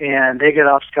him, and they get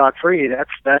off scot-free.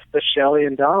 That's the Shelley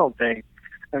and Donald thing.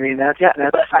 I mean, that's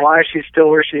why she's still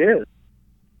where she is.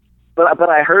 But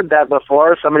I heard that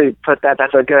before. Somebody put that.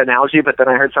 That's a good analogy. But then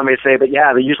I heard somebody say, "But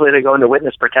yeah, usually they go into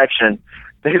witness protection."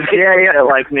 Yeah,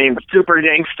 named super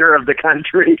gangster of the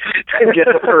country to get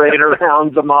to parade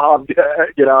around the mob,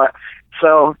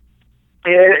 So,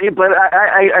 but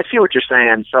I see what you're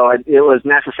saying. So it was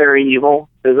necessary evil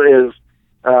is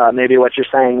maybe what you're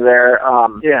saying there.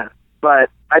 Yeah.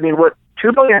 But I mean, what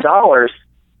 $2 billion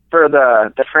for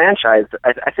the franchise?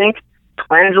 I think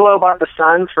Colangelo bought the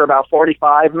Suns for about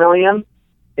 $45 million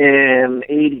in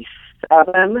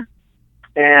 '87.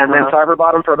 And then Sarver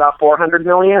bought them for about $400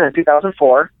 million in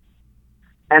 2004.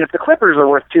 And if the Clippers are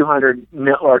worth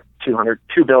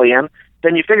 $2 billion,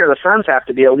 then you figure the Suns have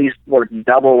to be at least worth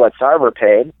double what Sarver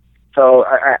paid. So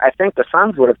I think the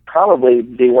Suns would have probably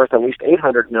be worth at least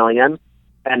 $800 million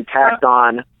and tacked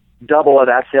on double of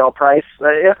that sale price,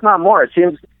 if not more. It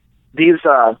seems these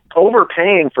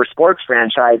overpaying for sports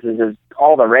franchises is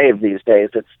all the rave these days.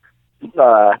 It's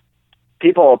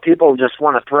people just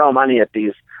want to throw money at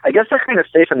these. I guess they're kind of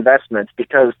safe investments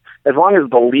because as long as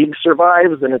the league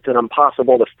survives, then it's an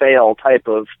impossible to fail type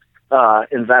of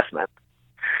investment.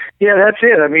 Yeah, that's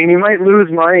it. I mean, you might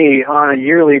lose money on a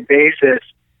yearly basis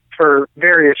for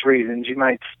various reasons. You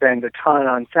might spend a ton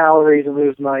on salaries and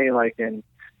lose money, like in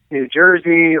New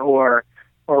Jersey or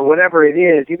whatever it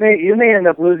is. You may end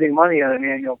up losing money on an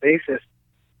annual basis,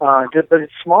 but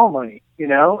it's small money,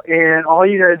 and all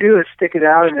you got to do is stick it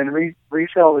out and then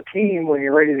resell the team when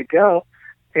you're ready to go,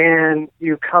 and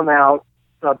you come out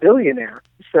a billionaire.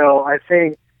 So I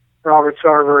think Robert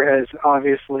Sarver has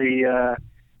obviously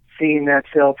seen that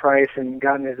sale price and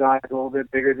gotten his eyes a little bit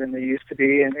bigger than they used to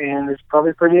be, and is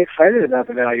probably pretty excited about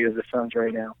the value of the Suns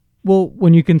right now. Well,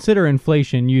 when you consider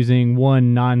inflation using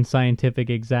one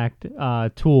non-scientific exact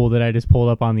tool that I just pulled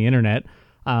up on the internet,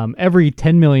 Every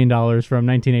 $10 million from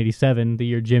 1987, the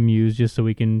year Jim used, just so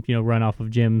we can run off of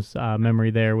Jim's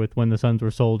memory there with when the Suns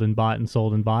were sold and bought and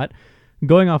sold and bought.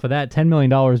 Going off of that, $10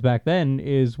 million back then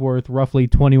is worth roughly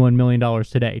 $21 million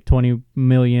today,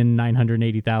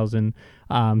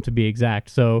 $20,980,000 to be exact.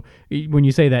 So when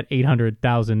you say that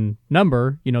 800,000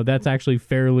 number, that's actually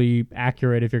fairly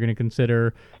accurate if you're going to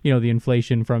consider, the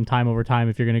inflation from time over time.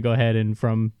 If you're going to go ahead and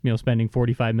from spending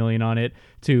 $45 million on it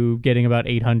to getting about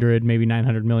 800, maybe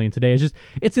 900 million today,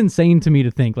 it's insane to me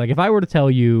to think. Like if I were to tell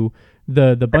you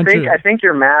I think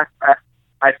your math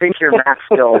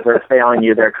skills are failing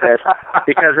you there, Kris.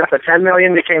 Because if the 10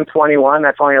 million became 21,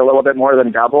 that's only a little bit more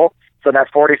than double. So that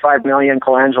 45 million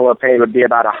Colangelo paid would be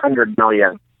about 100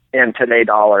 million in today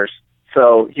dollars.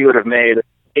 So he would have made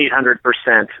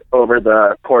 800% over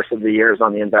the course of the years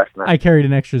on the investment. I carried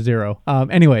an extra zero.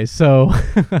 Anyways, so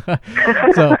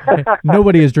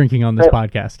nobody is drinking on this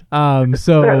podcast. This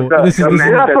is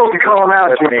you're not supposed to call him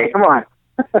out, Jimmy. Come on.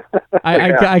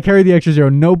 I carry the extra zero.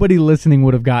 Nobody listening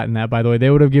would have gotten that, by the way.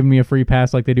 They would have given me a free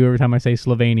pass like they do every time I say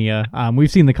Slovenia. We've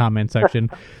seen the comment section.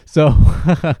 So,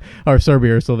 or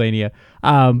Serbia or Slovenia.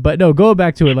 But no, go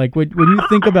back to it. Like when you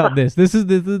think about this is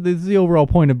the overall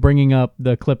point of bringing up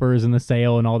the Clippers and the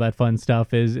sale and all that fun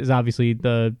stuff is obviously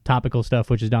the topical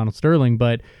stuff, which is Donald Sterling.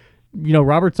 But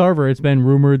Robert Sarver, it's been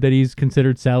rumored that he's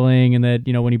considered selling, and that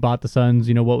when he bought the Suns,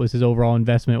 what was his overall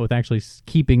investment with actually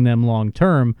keeping them long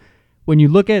term. When you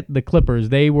look at the Clippers,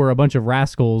 they were a bunch of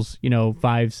rascals,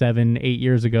 5, 7, 8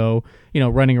 years ago,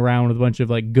 running around with a bunch of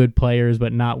like good players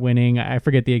but not winning. I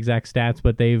forget the exact stats,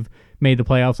 but they've made the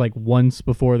playoffs like once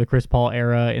before the Chris Paul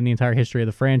era in the entire history of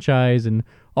the franchise, and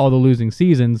all the losing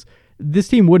seasons. This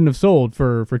team wouldn't have sold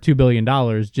for $2 billion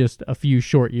just a few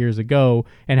short years ago,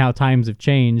 and how times have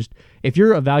changed. If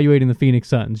you're evaluating the Phoenix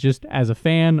Suns just as a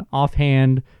fan,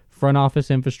 offhand, front office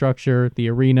infrastructure, the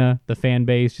arena, the fan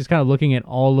base, just kind of looking at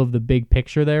all of the big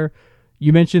picture there.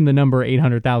 You mentioned the number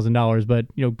 $800,000, but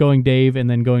going Dave and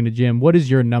then going to Jim, what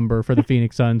is your number for the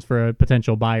Phoenix Suns for a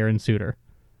potential buyer and suitor?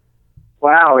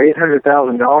 Wow,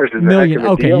 $800,000 is million.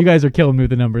 Okay, deal. You guys are killing me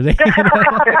with the numbers. I'm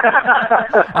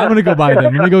gonna go buy them.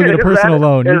 I'm gonna go get a personal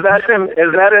loan. Is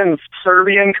that in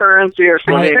Serbian currency or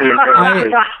Slovenian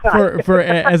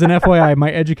currency? As an FYI,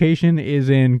 my education is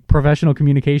in professional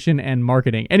communication and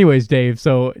marketing. Anyways, Dave,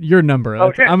 so your number.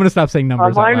 Okay. I'm gonna stop saying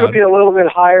numbers. Mine would be a little bit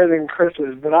higher than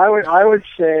Kris's, but I would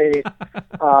say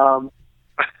I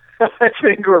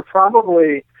think we're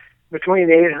probably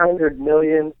between 800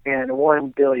 million and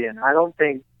 1 billion. I don't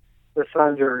think the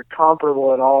Suns are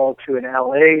comparable at all to an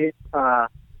LA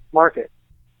market.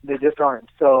 They just aren't.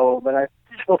 So, but I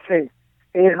still think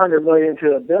 800 million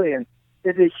to 1 billion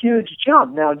is a huge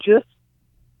jump. Now, just,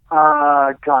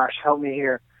 help me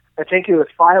here. I think it was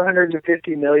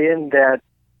 550 million that,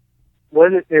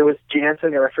 it was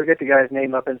Jansen, or I forget the guy's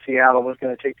name up in Seattle, was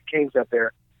going to take the Kings up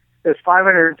there. It was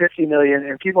 550 million,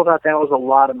 and people thought that was a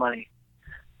lot of money.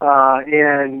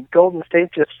 And Golden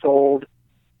State just sold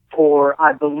for,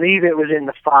 I believe it was in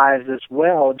the fives as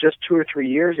well, just 2 or 3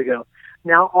 years ago.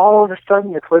 Now, all of a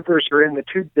sudden, the Clippers are in the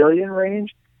 $2 billion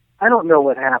range. I don't know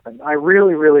what happened. I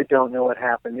really, really don't know what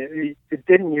happened. It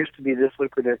didn't used to be this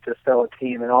lucrative to sell a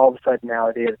team, and all of a sudden now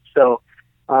it is. So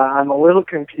I'm a little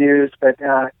confused, but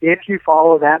if you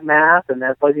follow that math, and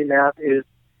that fuzzy math is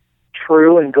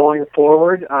true and going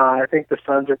forward, I think the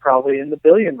Suns are probably in the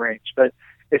billion range. But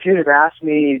if you'd have asked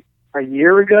me a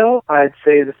year ago, I'd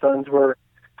say the Suns were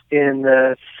in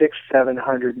the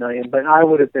 600-700 million, but I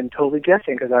would have been totally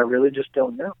guessing because I really just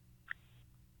don't know.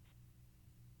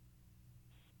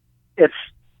 It's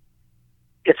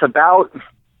about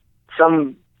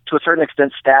to a certain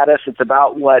extent, status. It's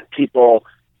about what people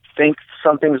think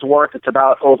something's worth. It's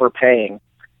about overpaying.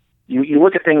 You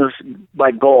look at things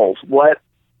like gold. What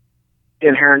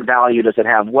inherent value does it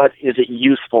have? What is it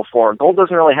useful for? Gold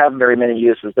doesn't really have very many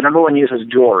uses. The number one use is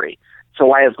jewelry. So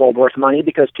why is gold worth money?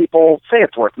 Because people say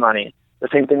it's worth money. The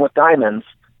same thing with diamonds.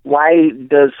 Why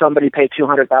does somebody pay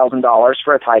 $200,000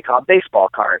 for a Ty Cobb baseball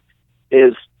card?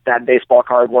 Is that baseball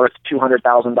card worth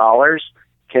 $200,000?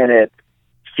 Can it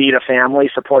feed a family,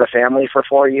 support a family for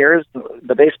 4 years?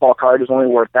 The baseball card is only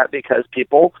worth that because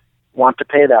people want to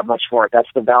pay that much for it. That's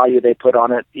the value they put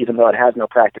on it, even though it has no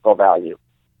practical value.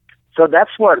 So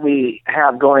that's what we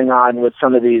have going on with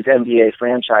some of these NBA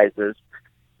franchises.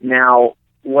 Now,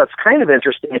 what's kind of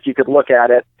interesting, if you could look at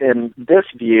it in this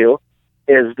view,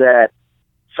 is that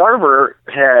Sarver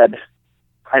had,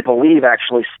 I believe,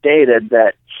 actually stated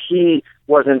that he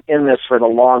wasn't in this for the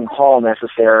long haul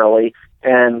necessarily,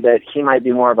 and that he might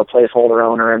be more of a placeholder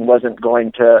owner and wasn't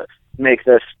going to make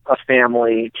this a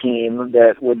family team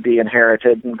that would be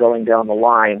inherited and going down the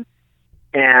line.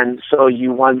 And so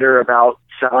you wonder about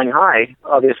selling high.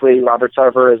 Obviously, Robert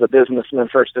Sarver is a businessman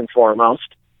first and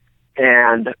foremost.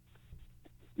 And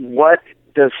what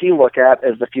does he look at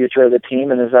as the future of the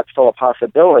team, and is that still a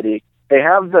possibility? They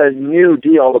have the new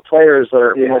deal. The players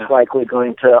are most likely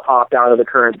going to opt out of the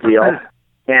current deal.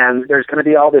 And there's going to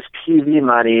be all this TV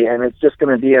money, and it's just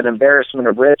going to be an embarrassment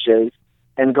of riches.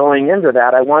 And going into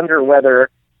that, I wonder whether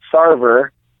Sarver,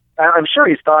 I'm sure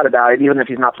he's thought about it, even if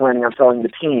he's not planning on selling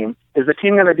the team. Is the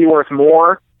team going to be worth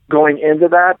more going into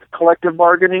that collective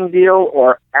bargaining deal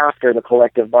or after the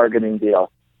collective bargaining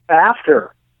deal?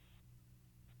 After.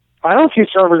 I don't see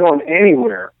Sarver going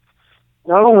anywhere.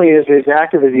 Not only is he as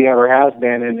active as he ever has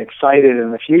been and excited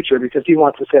in the future because he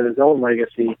wants to set his own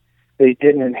legacy that he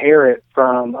didn't inherit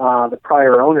from the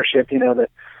prior ownership, that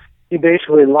he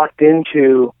basically lucked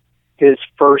into his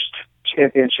first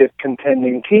championship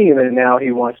contending team, and now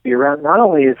he wants to be around. Not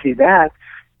only is he that,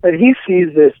 but he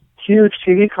sees this huge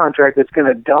TV contract that's going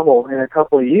to double in a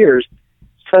couple of years.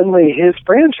 Suddenly his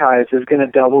franchise is going to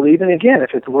double even again.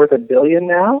 If it's worth $1 billion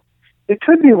now, it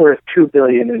could be worth $2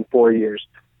 billion in 4 years.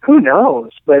 Who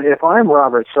knows? But if I'm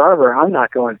Robert Sarver, I'm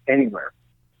not going anywhere.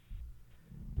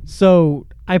 So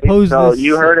I pose so this.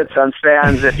 You heard it, Suns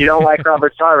fans. If you don't like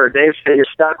Robert Sarver, Dave said you're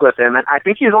stuck with him. And I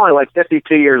think he's only like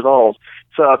 52 years old.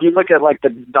 So if you look at like the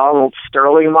Donald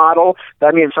Sterling model,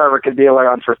 that means Sarver could be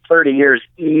around for 30 years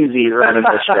easy running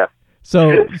the ship.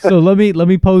 So let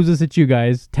me pose this at you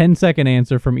guys. 10-second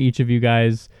answer from each of you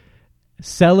guys.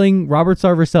 Robert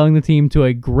Sarver selling the team to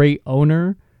a great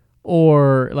owner,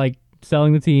 or like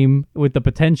selling the team with the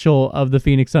potential of the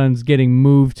Phoenix Suns getting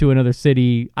moved to another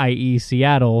city, i.e.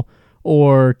 Seattle,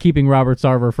 or keeping Robert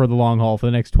Sarver for the long haul for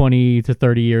the next 20 to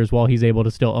 30 years while he's able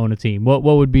to still own a team? What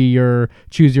would be your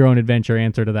choose your own adventure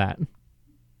answer to that?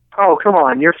 Oh, come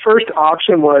on. Your first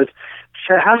option was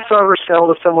to have Sarver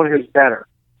sell to someone who's better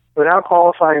without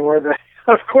qualifying where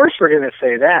of course we're going to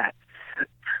say that.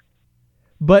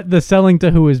 But the selling to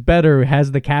who is better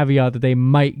has the caveat that they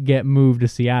might get moved to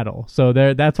Seattle. So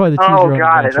that's why the choose your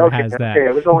own adventure has that.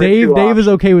 Okay. Dave is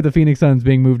okay with the Phoenix Suns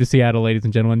being moved to Seattle, ladies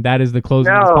and gentlemen. That is the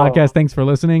closing of this podcast. Thanks for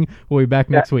listening. We'll be back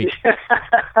next week.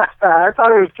 I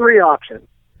thought it was 3 options.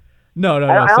 No.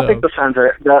 I don't think the Suns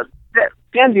are...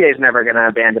 The NBA is never going to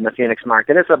abandon the Phoenix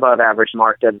market. It's above average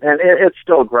market, and it's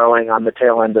still growing on the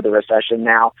tail end of the recession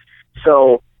now.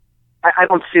 So I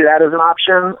don't see that as an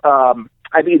option.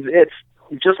 I mean, it's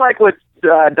just like with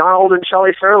Donald and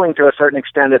Shelley Sterling to a certain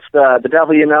extent. It's the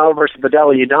devil you know versus the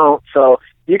devil you don't. So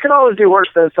you can always do worse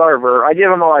than Sarver. I give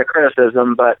him a lot of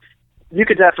criticism, but you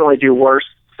could definitely do worse.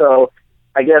 So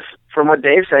I guess from what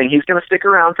Dave's saying, he's going to stick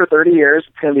around for 30 years.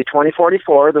 It's going to be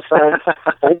 2044. The Suns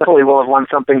hopefully will have won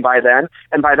something by then.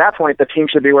 And by that point, the team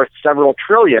should be worth several $1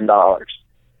 trillion. Or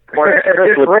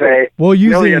Kris would say $1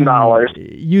 million.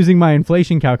 Using my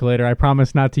inflation calculator, I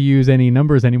promise not to use any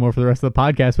numbers anymore for the rest of the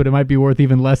podcast, but it might be worth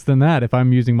even less than that if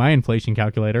I'm using my inflation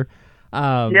calculator.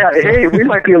 Hey, we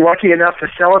might be lucky enough to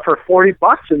sell it for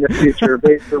 $40 in the future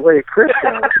based on the way Kris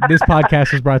goes. This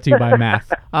podcast is brought to you by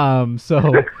math.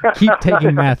 So keep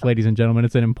taking math, ladies and gentlemen.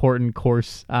 It's an important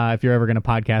course if you're ever going to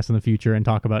podcast in the future and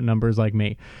talk about numbers like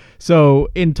me. So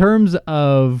in terms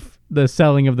of the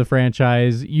selling of the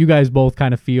franchise, you guys both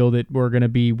kind of feel that we're going to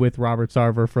be with Robert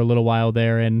Sarver for a little while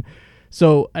there. And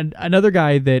so another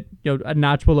guy that, a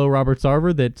notch below Robert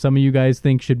Sarver that some of you guys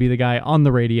think should be the guy on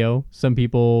the radio. Some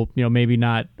people, maybe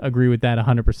not agree with that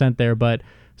 100% there. But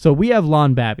so we have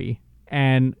Lon Babby,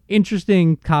 and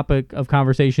interesting topic of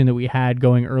conversation that we had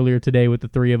going earlier today with the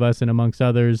three of us and amongst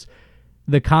others,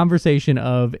 the conversation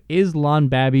of, is Lon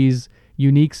Babby's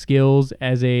unique skills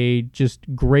as a just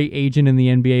great agent in the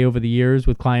NBA over the years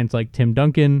with clients like Tim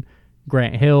Duncan,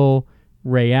 Grant Hill,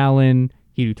 Ray Allen,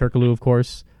 Hedo Turkoglu, of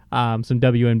course, some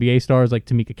WNBA stars like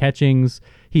Tamika Catchings.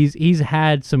 He's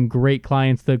had some great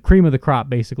clients, the cream of the crop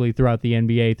basically throughout the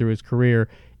NBA through his career.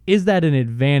 Is that an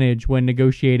advantage when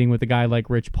negotiating with a guy like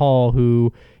Rich Paul,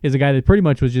 who is a guy that pretty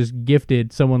much was just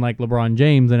gifted someone like LeBron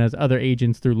James and has other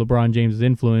agents through LeBron James'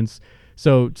 influence?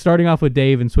 So starting off with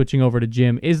Dave and switching over to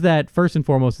Jim, is that, first and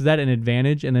foremost, is that an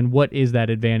advantage? And then what is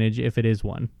that advantage if it is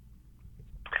one?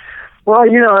 Well,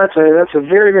 that's a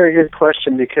very, very good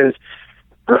question, because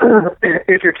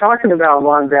if you're talking about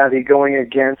Lon Babby going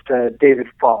against David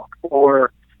Falk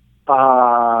or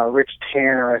Rich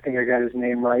Tanner, I think I got his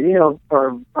name right,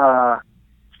 or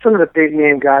some of the big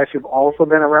name guys who've also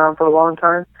been around for a long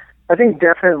time, I think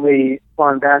definitely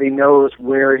Lon Babby knows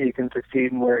where he can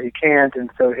succeed and where he can't,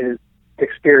 and so his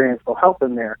experience will help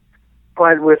him there.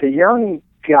 But with a young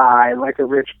guy like a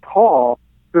Rich Paul,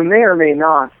 who may or may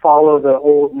not follow the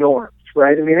old norms,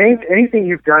 right? I mean, anything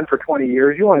you've done for 20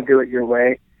 years, you want to do it your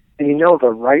way. and you know the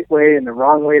right way and the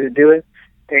wrong way to do it,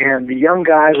 and the young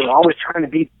guys are always trying to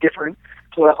be different.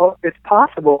 Well, it's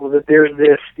possible that there's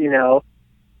this,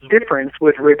 difference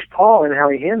with Rich Paul and how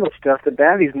he handles stuff that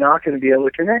Babby's not going to be able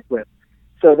to connect with.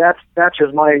 So that's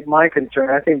just my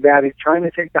concern. I think Babby's trying to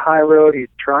take the high road. He's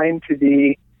trying to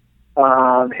be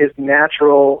his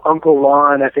natural Uncle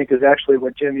Lon, I think, is actually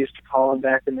what Jim used to call him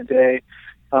back in the day.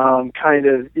 Kind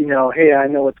of, hey, I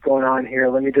know what's going on here.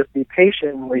 Let me just be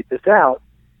patient and wait this out,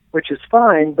 which is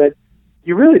fine, but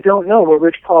you really don't know what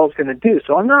Rich Paul is going to do.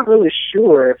 So I'm not really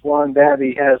sure if Lon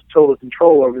Babby has total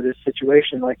control over this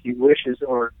situation like he wishes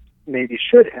or maybe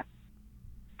should have.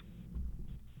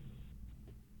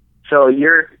 So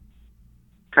you're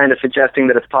kind of suggesting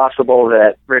that it's possible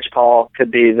that Rich Paul could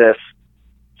be this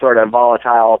sort of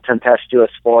volatile,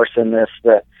 tempestuous force in this,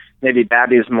 that maybe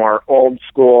Babby's more old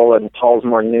school and Paul's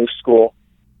more new school.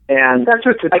 And that's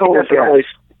just a total guess.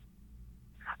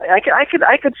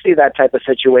 I could see that type of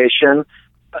situation.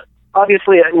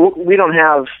 Obviously, we don't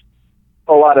have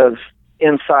a lot of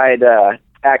inside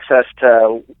access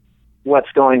to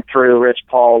what's going through Rich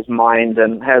Paul's mind,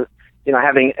 and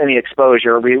having any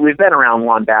exposure. We've been around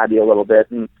Lon Babby a little bit,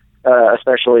 and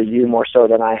especially you more so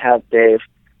than I have, Dave.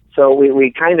 So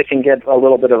we kind of can get a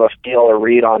little bit of a feel or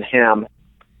read on him.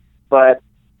 But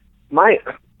my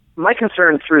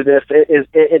concern through this is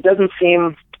it doesn't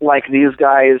seem like these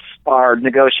guys are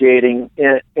negotiating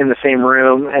in the same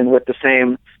room and with the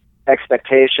same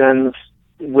expectations,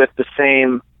 with the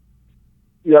same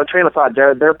train of thought.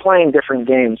 They're playing different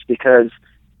games, because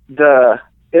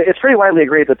it's pretty widely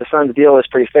agreed that the Suns' deal is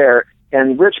pretty fair,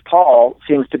 and Rich Paul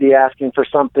seems to be asking for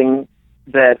something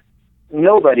that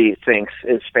nobody thinks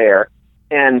is fair.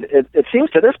 And it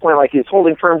seems to this point like he's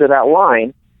holding firm to that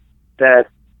line, that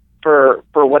for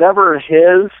whatever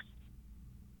his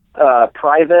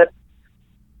private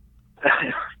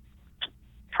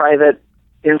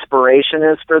inspiration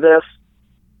is for this,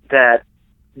 that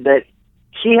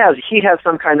he has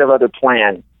some kind of other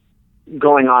plan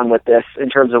going on with this in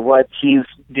terms of what he's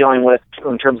dealing with,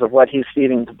 in terms of what he's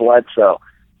feeding to Bledsoe.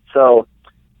 So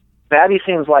Babby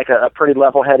seems like a pretty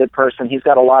level-headed person. He's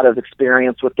got a lot of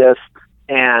experience with this,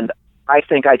 and I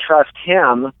think I trust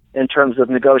him in terms of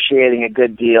negotiating a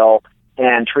good deal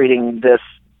and treating this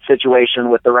situation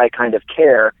with the right kind of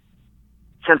care.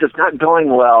 Since it's not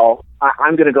going well,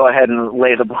 I'm going to go ahead and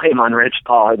lay the blame on Rich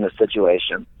Paul in this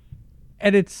situation.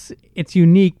 And it's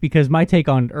unique because my take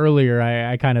on earlier,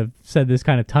 I kind of said this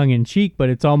kind of tongue-in-cheek, but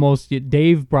it's almost,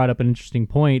 Dave brought up an interesting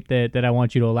point that I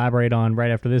want you to elaborate on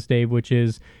right after this, Dave, which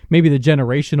is maybe the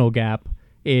generational gap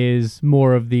is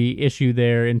more of the issue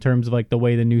there in terms of like the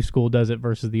way the new school does it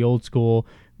versus the old school,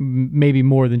 maybe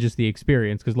more than just the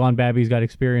experience, because Lon Babby's got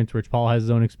experience, Rich Paul has his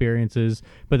own experiences,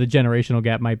 but the generational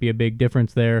gap might be a big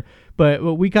difference there. But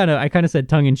I kind of said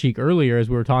tongue-in-cheek earlier as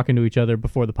we were talking to each other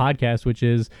before the podcast, which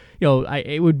is,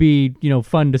 it would be,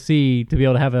 fun to be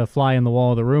able to have a fly in the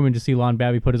wall of the room and just see Lon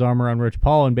Babby put his arm around Rich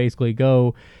Paul and basically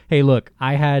go, hey, look,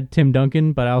 I had Tim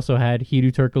Duncan, but I also had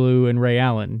Hedo Turkoglu and Ray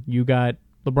Allen. You got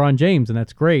LeBron James, and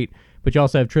that's great, but you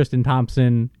also have Tristan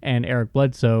Thompson and Eric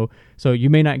Bledsoe, so you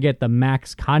may not get the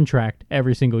max contract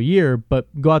every single year, but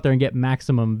go out there and get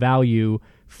maximum value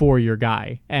for your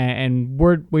guy. And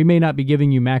we may not be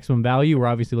giving you maximum value. We're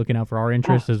obviously looking out for our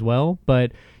interests as well,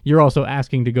 but you're also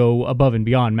asking to go above and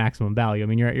beyond maximum value. I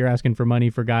mean, you're asking for money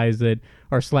for guys that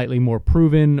are slightly more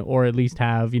proven, or at least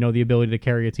have, the ability to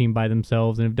carry a team by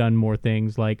themselves and have done more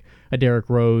things, like a Derrick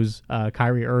Rose,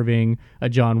 Kyrie Irving, a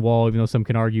John Wall, even though some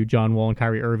can argue John Wall and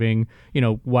Kyrie Irving,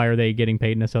 why are they getting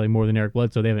paid necessarily more than Eric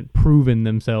Bledsoe? They haven't proven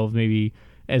themselves maybe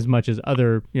as much as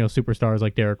other, superstars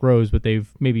like Derrick Rose, but they've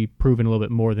maybe proven a little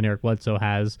bit more than Eric Bledsoe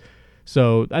has.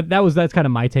 So that's kind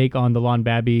of my take on the Lon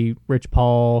Babby, Rich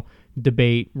Paul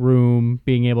debate room,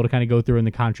 being able to kind of go through in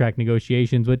the contract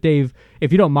negotiations. But Dave,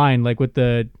 if you don't mind, like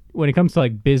when it comes to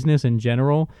like business in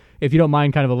general, if you don't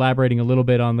mind kind of elaborating a little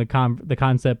bit on the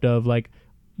concept of like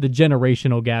the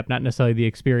generational gap, not necessarily the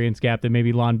experience gap that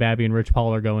maybe Lon Babby and Rich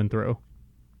Paul are going through.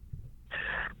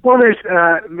 Well,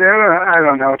 I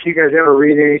don't know if you guys ever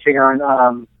read anything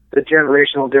on the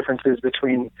generational differences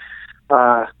between,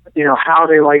 how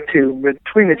they like to,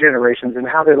 between the generations and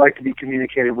how they like to be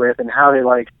communicated with and how they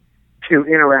like to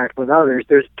interact with others.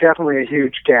 There's definitely a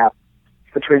huge gap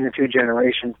between the two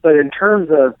generations. But in terms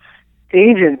of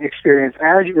agent experience,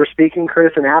 as you were speaking,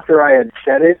 Kris, and after I had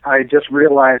said it, I just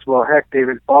realized, well, heck,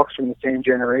 David Falk's from the same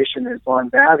generation as Lon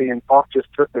Babby, and Falk just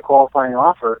took the qualifying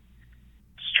offer.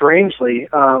 Strangely,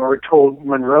 or told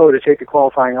Monroe to take a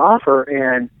qualifying offer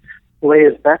and lay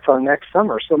his bets on next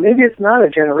summer. So maybe it's not a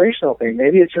generational thing.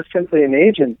 Maybe it's just simply an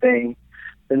agent thing.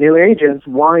 The new agents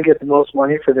want to get the most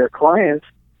money for their clients,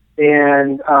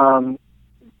 And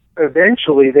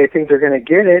eventually they think they're going to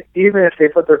get it, even if they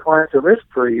put their clients at risk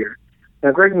for a year.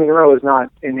 Now, Greg Monroe is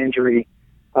not an injury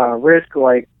risk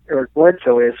like Eric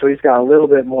Bledsoe is, so he's got a little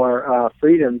bit more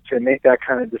freedom to make that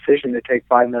kind of decision to take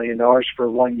 $5 million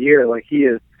for 1 year like he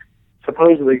is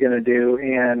supposedly going to do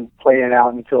and play it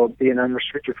out until be an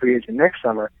unrestricted free agent next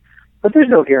summer. But there's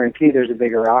no guarantee there's a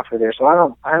bigger offer there. So I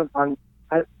don't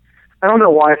know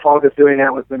why Falk is doing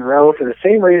that with Monroe for the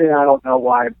same reason I don't know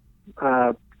why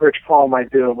Rich Paul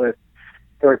might do it with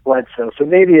Eric Bledsoe. So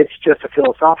maybe it's just a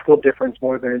philosophical difference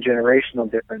more than a generational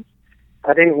difference.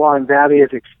 I think Lon Babby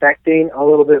is expecting a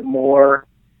little bit more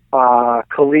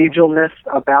collegialness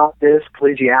about this,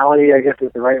 collegiality, I guess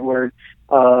is the right word,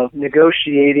 of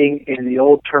negotiating in the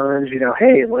old terms,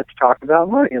 hey, let's talk about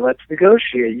money, let's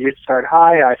negotiate. You start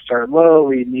high, I start low,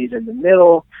 we meet in the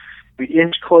middle, we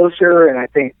inch closer, and I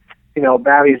think,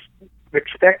 Babby's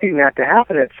expecting that to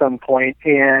happen at some point,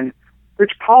 and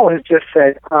Rich Paul has just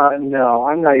said, no,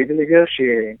 I'm not even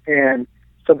negotiating. And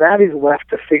so Babby's left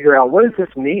to figure out, what does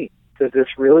this mean? Does this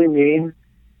really mean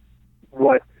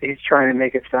what he's trying to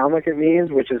make it sound like it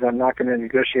means, which is I'm not going to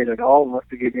negotiate at all unless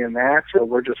they give me a max, or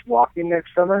we're just walking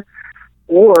next summer?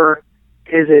 Or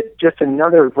is it just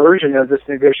another version of this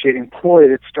negotiating ploy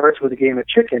that starts with a game of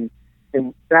chicken?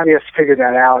 And Babby has to figure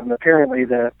that out, and apparently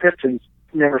the Pistons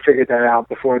never figured that out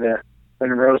before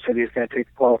Monroe said he was going to take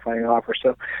the qualifying offer.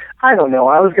 So I don't know.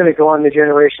 I was going to go on the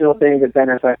generational thing, but then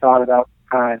as I thought about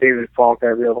David Falk, I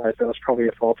realized that was probably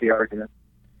a faulty argument.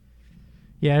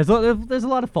 Yeah, there's a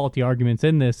lot of faulty arguments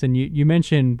in this, and you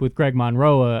mentioned with Greg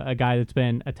Monroe, a guy that's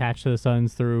been attached to the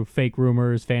Suns through fake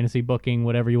rumors, fantasy booking,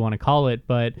 whatever you want to call it,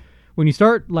 but when you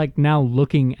start now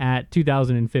looking at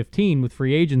 2015 with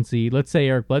free agency, let's say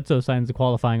Eric Bledsoe signs a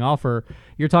qualifying offer,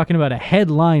 you're talking about a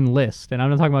headline list, and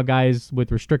I'm not talking about guys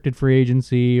with restricted free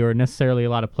agency or necessarily a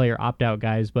lot of player opt-out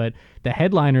guys, but the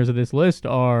headliners of this list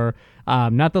are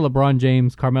not the LeBron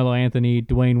James, Carmelo Anthony,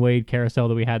 Dwayne Wade carousel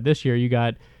that we had this year. You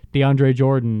got DeAndre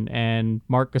Jordan and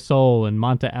Marc Gasol and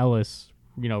Monta Ellis,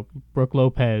 Brooke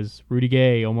Lopez, Rudy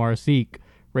Gay, Omar Asik,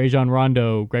 Rajon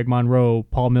Rondo, Greg Monroe,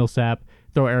 Paul Millsap.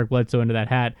 Throw Eric Bledsoe into that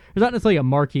hat. There's not necessarily a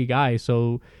marquee guy,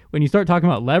 so when you start talking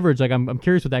about leverage, I'm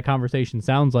curious what that conversation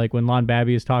sounds like when Lon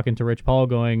Babby is talking to Rich Paul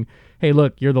going, hey,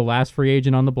 look, you're the last free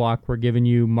agent on the block. We're giving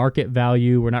you market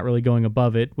value. We're not really going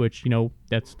above it, which,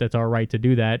 that's our right to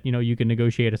do that. You can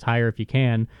negotiate us higher if you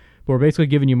can. But we're basically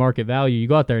giving you market value. You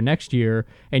go out there next year,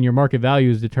 and your market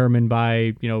value is determined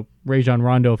by, Rajon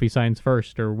Rondo if he signs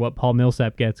first, or what Paul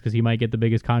Millsap gets because he might get the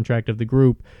biggest contract of the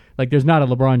group. There's not a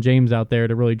LeBron James out there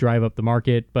to really drive up the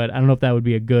market, but I don't know if that would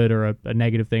be a good or a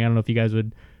negative thing. I don't know if you guys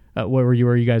would, where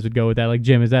you guys would go with that.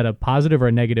 Jim, is that a positive or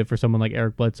a negative for someone like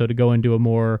Eric Bledsoe to go into a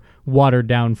more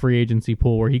watered-down free agency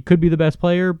pool where he could be the best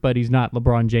player, but he's not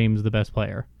LeBron James the best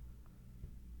player?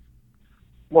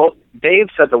 Well, Dave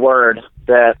said the word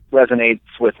that resonates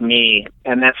with me,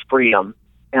 and that's freedom.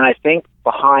 And I think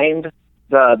behind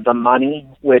the money,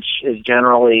 which is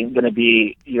generally going to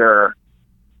be your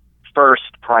first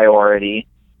priority,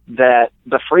 that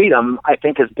the freedom, I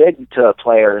think, is big to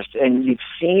players. And you've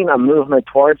seen a movement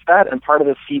towards that, and part of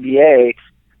the CBA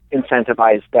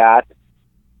incentivized that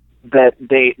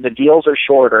the deals are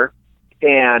shorter,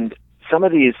 and some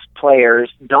of these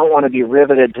players don't want to be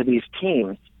riveted to these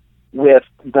teams. With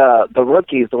the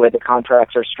rookies, the way the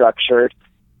contracts are structured,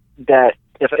 that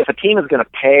if a team is going to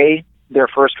pay their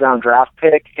first-round draft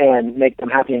pick and make them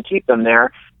happy and keep them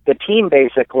there, the team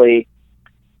basically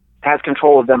has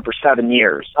control of them for 7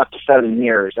 years, up to 7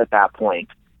 years at that point.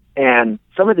 And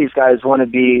some of these guys want to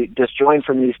be disjoined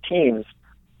from these teams.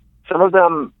 Some of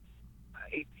them,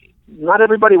 not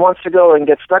everybody wants to go and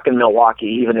get stuck in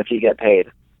Milwaukee, even if you get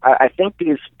paid. I think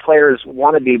these players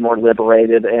want to be more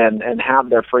liberated and have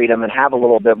their freedom and have a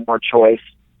little bit more choice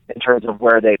in terms of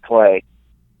where they play,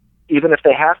 even if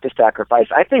they have to sacrifice.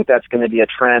 I think that's going to be a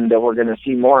trend that we're going to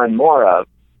see more and more of.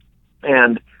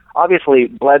 And obviously,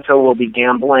 Bledsoe will be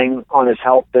gambling on his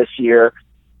health this year.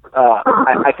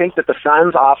 I think that the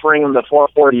Suns offering him the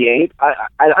 448,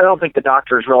 I don't think the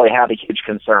doctors really have a huge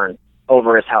concern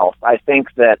over his health. I think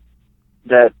that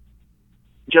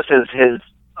just as his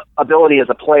ability as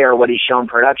a player, what he's shown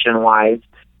production-wise,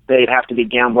 they'd have to be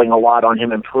gambling a lot on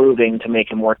him improving to make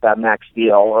him worth that max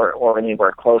deal or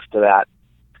anywhere close to that.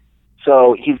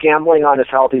 So he's gambling on his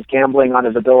health. He's gambling on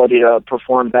his ability to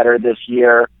perform better this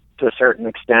year to a certain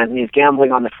extent. And he's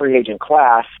gambling on the free agent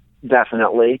class,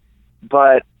 definitely.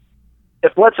 But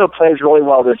if Bledsoe plays really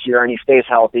well this year and he stays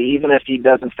healthy, even if he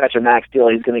doesn't fetch a max deal,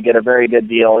 he's going to get a very good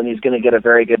deal, and he's going to get a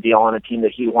very good deal on a team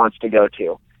that he wants to go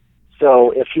to.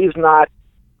 So if he's not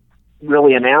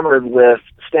really enamored with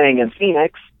staying in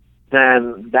Phoenix,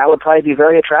 then that would probably be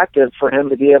very attractive for him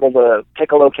to be able to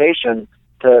pick a location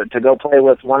to go play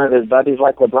with one of his buddies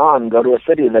like LeBron, go to a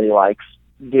city that he likes,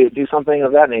 do something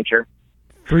of that nature.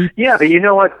 Yeah, but you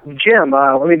know what, Jim,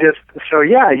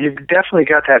 you've definitely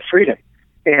got that freedom.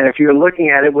 And if you're looking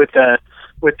at it with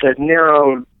the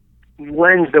narrow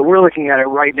lens that we're looking at it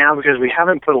right now, because we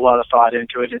haven't put a lot of thought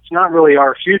into it, it's not really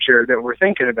our future that we're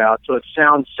thinking about, so it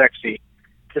sounds sexy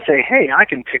to say, hey, I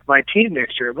can pick my team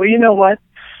next year. Well, you know what?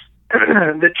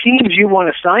 The teams you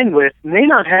want to sign with may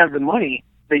not have the money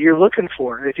that you're looking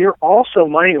for. If you're also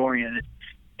money-oriented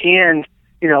and,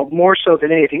 more so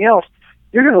than anything else,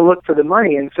 you're going to look for the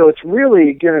money. And so it's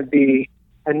really going to be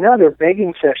another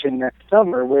begging session next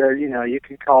summer where, you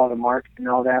can call it a market and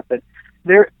all that, but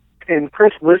and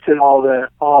Kris listed all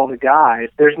the guys.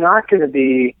 There's not going to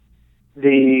be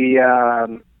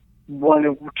the 1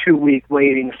 or 2 week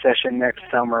waiting session next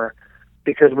summer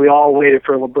because we all waited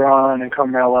for LeBron and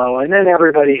Carmelo, and then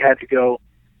everybody had to go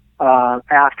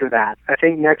after that. I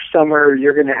think next summer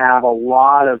you're going to have a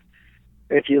lot of,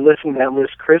 if you listen to that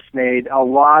list Kris made, a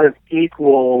lot of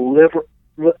equal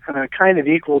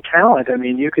talent. I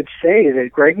mean, you could say that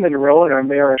Greg Monroe and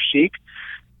Amara Sheik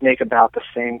make about the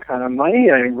same kind of money,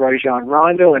 and Rajon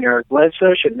Rondo and Eric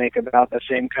Bledsoe should make about the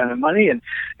same kind of money, and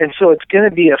so it's going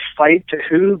to be a fight to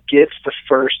who gets the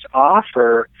first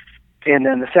offer, and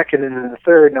then the second, and then the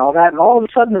third, and all that, and all of a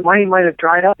sudden the money might have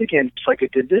dried up again, just like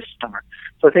it did this summer.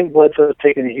 So I think Bledsoe's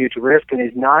taking a huge risk, and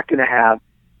he's not going to have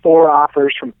 4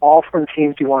 offers from all 4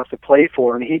 teams he wants to play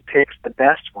for, and he picks the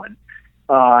best one.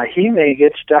 He may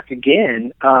get stuck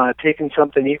again, taking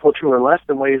something equal to or less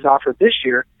than what he's offered this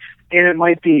year, and it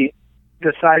might be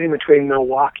deciding between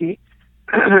Milwaukee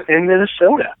and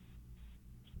Minnesota.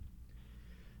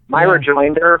 My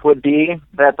rejoinder would be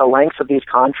that the lengths of these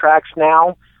contracts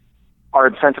now are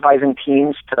incentivizing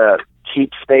teams to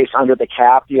keep space under the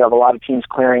cap. You have a lot of teams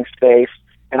clearing space,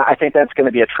 and I think that's going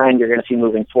to be a trend you're going to see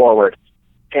moving forward.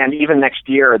 And even next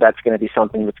year, that's going to be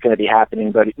something that's going to be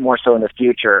happening, but more so in the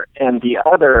future. And the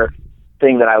other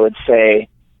thing that I would say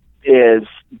is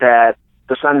that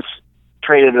the Suns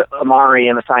traded Amari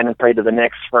in the sign and trade to the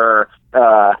Knicks for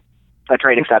a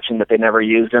trade exception that they never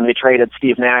used, and they traded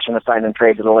Steve Nash in the sign and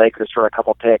trade to the Lakers for a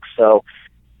couple picks. So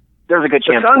there's a good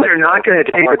chance. The Suns are not going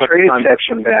to take the trade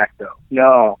exception back, though.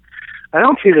 No, I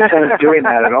don't see the Suns doing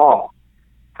that at all.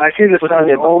 I see the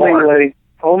Suns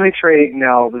only trading.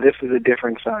 No, but this is a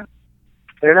different Sun.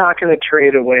 They're not going to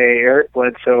trade away Eric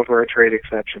Bledsoe for a trade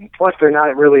exception. Plus, they're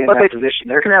not really in that position.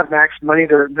 They're going to have max money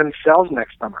themselves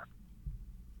next summer.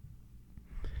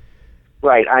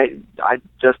 Right. I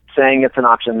just saying it's an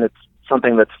option. It's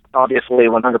something that's obviously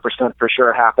 100% for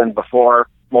sure happened before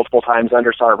multiple times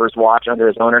under Sarver's watch, under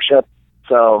his ownership.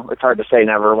 So it's hard to say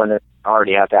never when it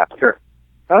already has happened. Sure.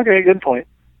 Okay, good point.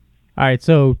 All right,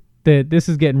 so this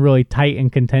is getting really tight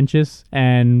and contentious,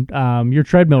 and your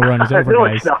treadmill run is over, no,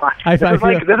 guys. It's not. This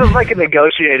is like a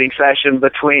negotiating session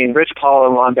between Rich Paul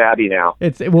and Lon Babby now.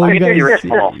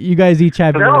 You guys each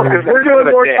have no, because we're doing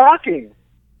more talking.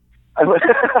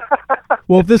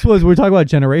 Well, if we're talking about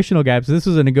generational gaps, this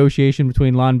was a negotiation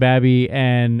between Lon Babby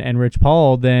and Rich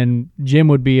Paul, then Jim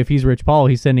would be, if he's Rich Paul,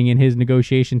 he's sending in his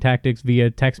negotiation tactics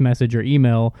via text message or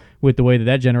email with the way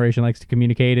that generation likes to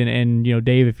communicate. And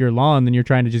Dave, if you're Lon, then you're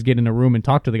trying to just get in a room and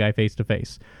talk to the guy face to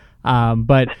face.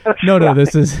 But no,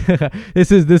 this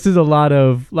is a lot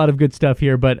of good stuff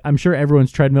here, but I'm sure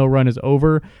everyone's treadmill run is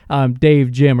over.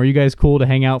 Dave, Jim, are you guys cool to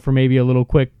hang out for maybe a little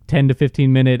quick 10 to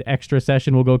 15 minute extra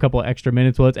session? We'll go a couple of extra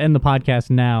minutes. Well, let's end the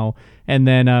podcast now and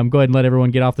then go ahead and let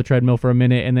everyone get off the treadmill for a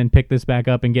minute and then pick this back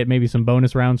up and get maybe some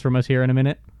bonus rounds from us here in a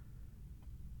minute.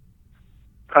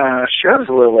 Sure.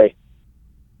 Absolutely.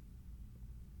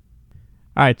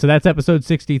 All right, so that's episode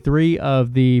 63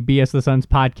 of the BS the Suns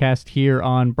podcast here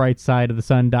on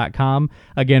brightsideofthesun.com.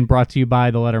 Again, brought to you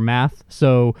by the letter Math.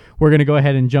 So we're going to go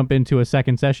ahead and jump into a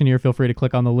second session here. Feel free to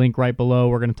click on the link right below.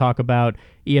 We're going to talk about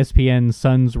ESPN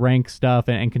Suns rank stuff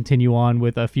and continue on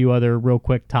with a few other real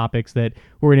quick topics that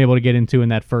we weren't able to get into in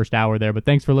that first hour there. But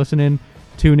thanks for listening.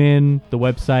 Tune in, the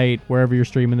website, wherever you're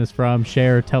streaming this from.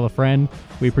 Share, tell a friend.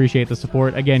 We appreciate the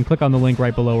support. Again, click on the link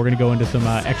right below. We're going to go into some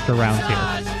extra rounds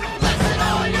here.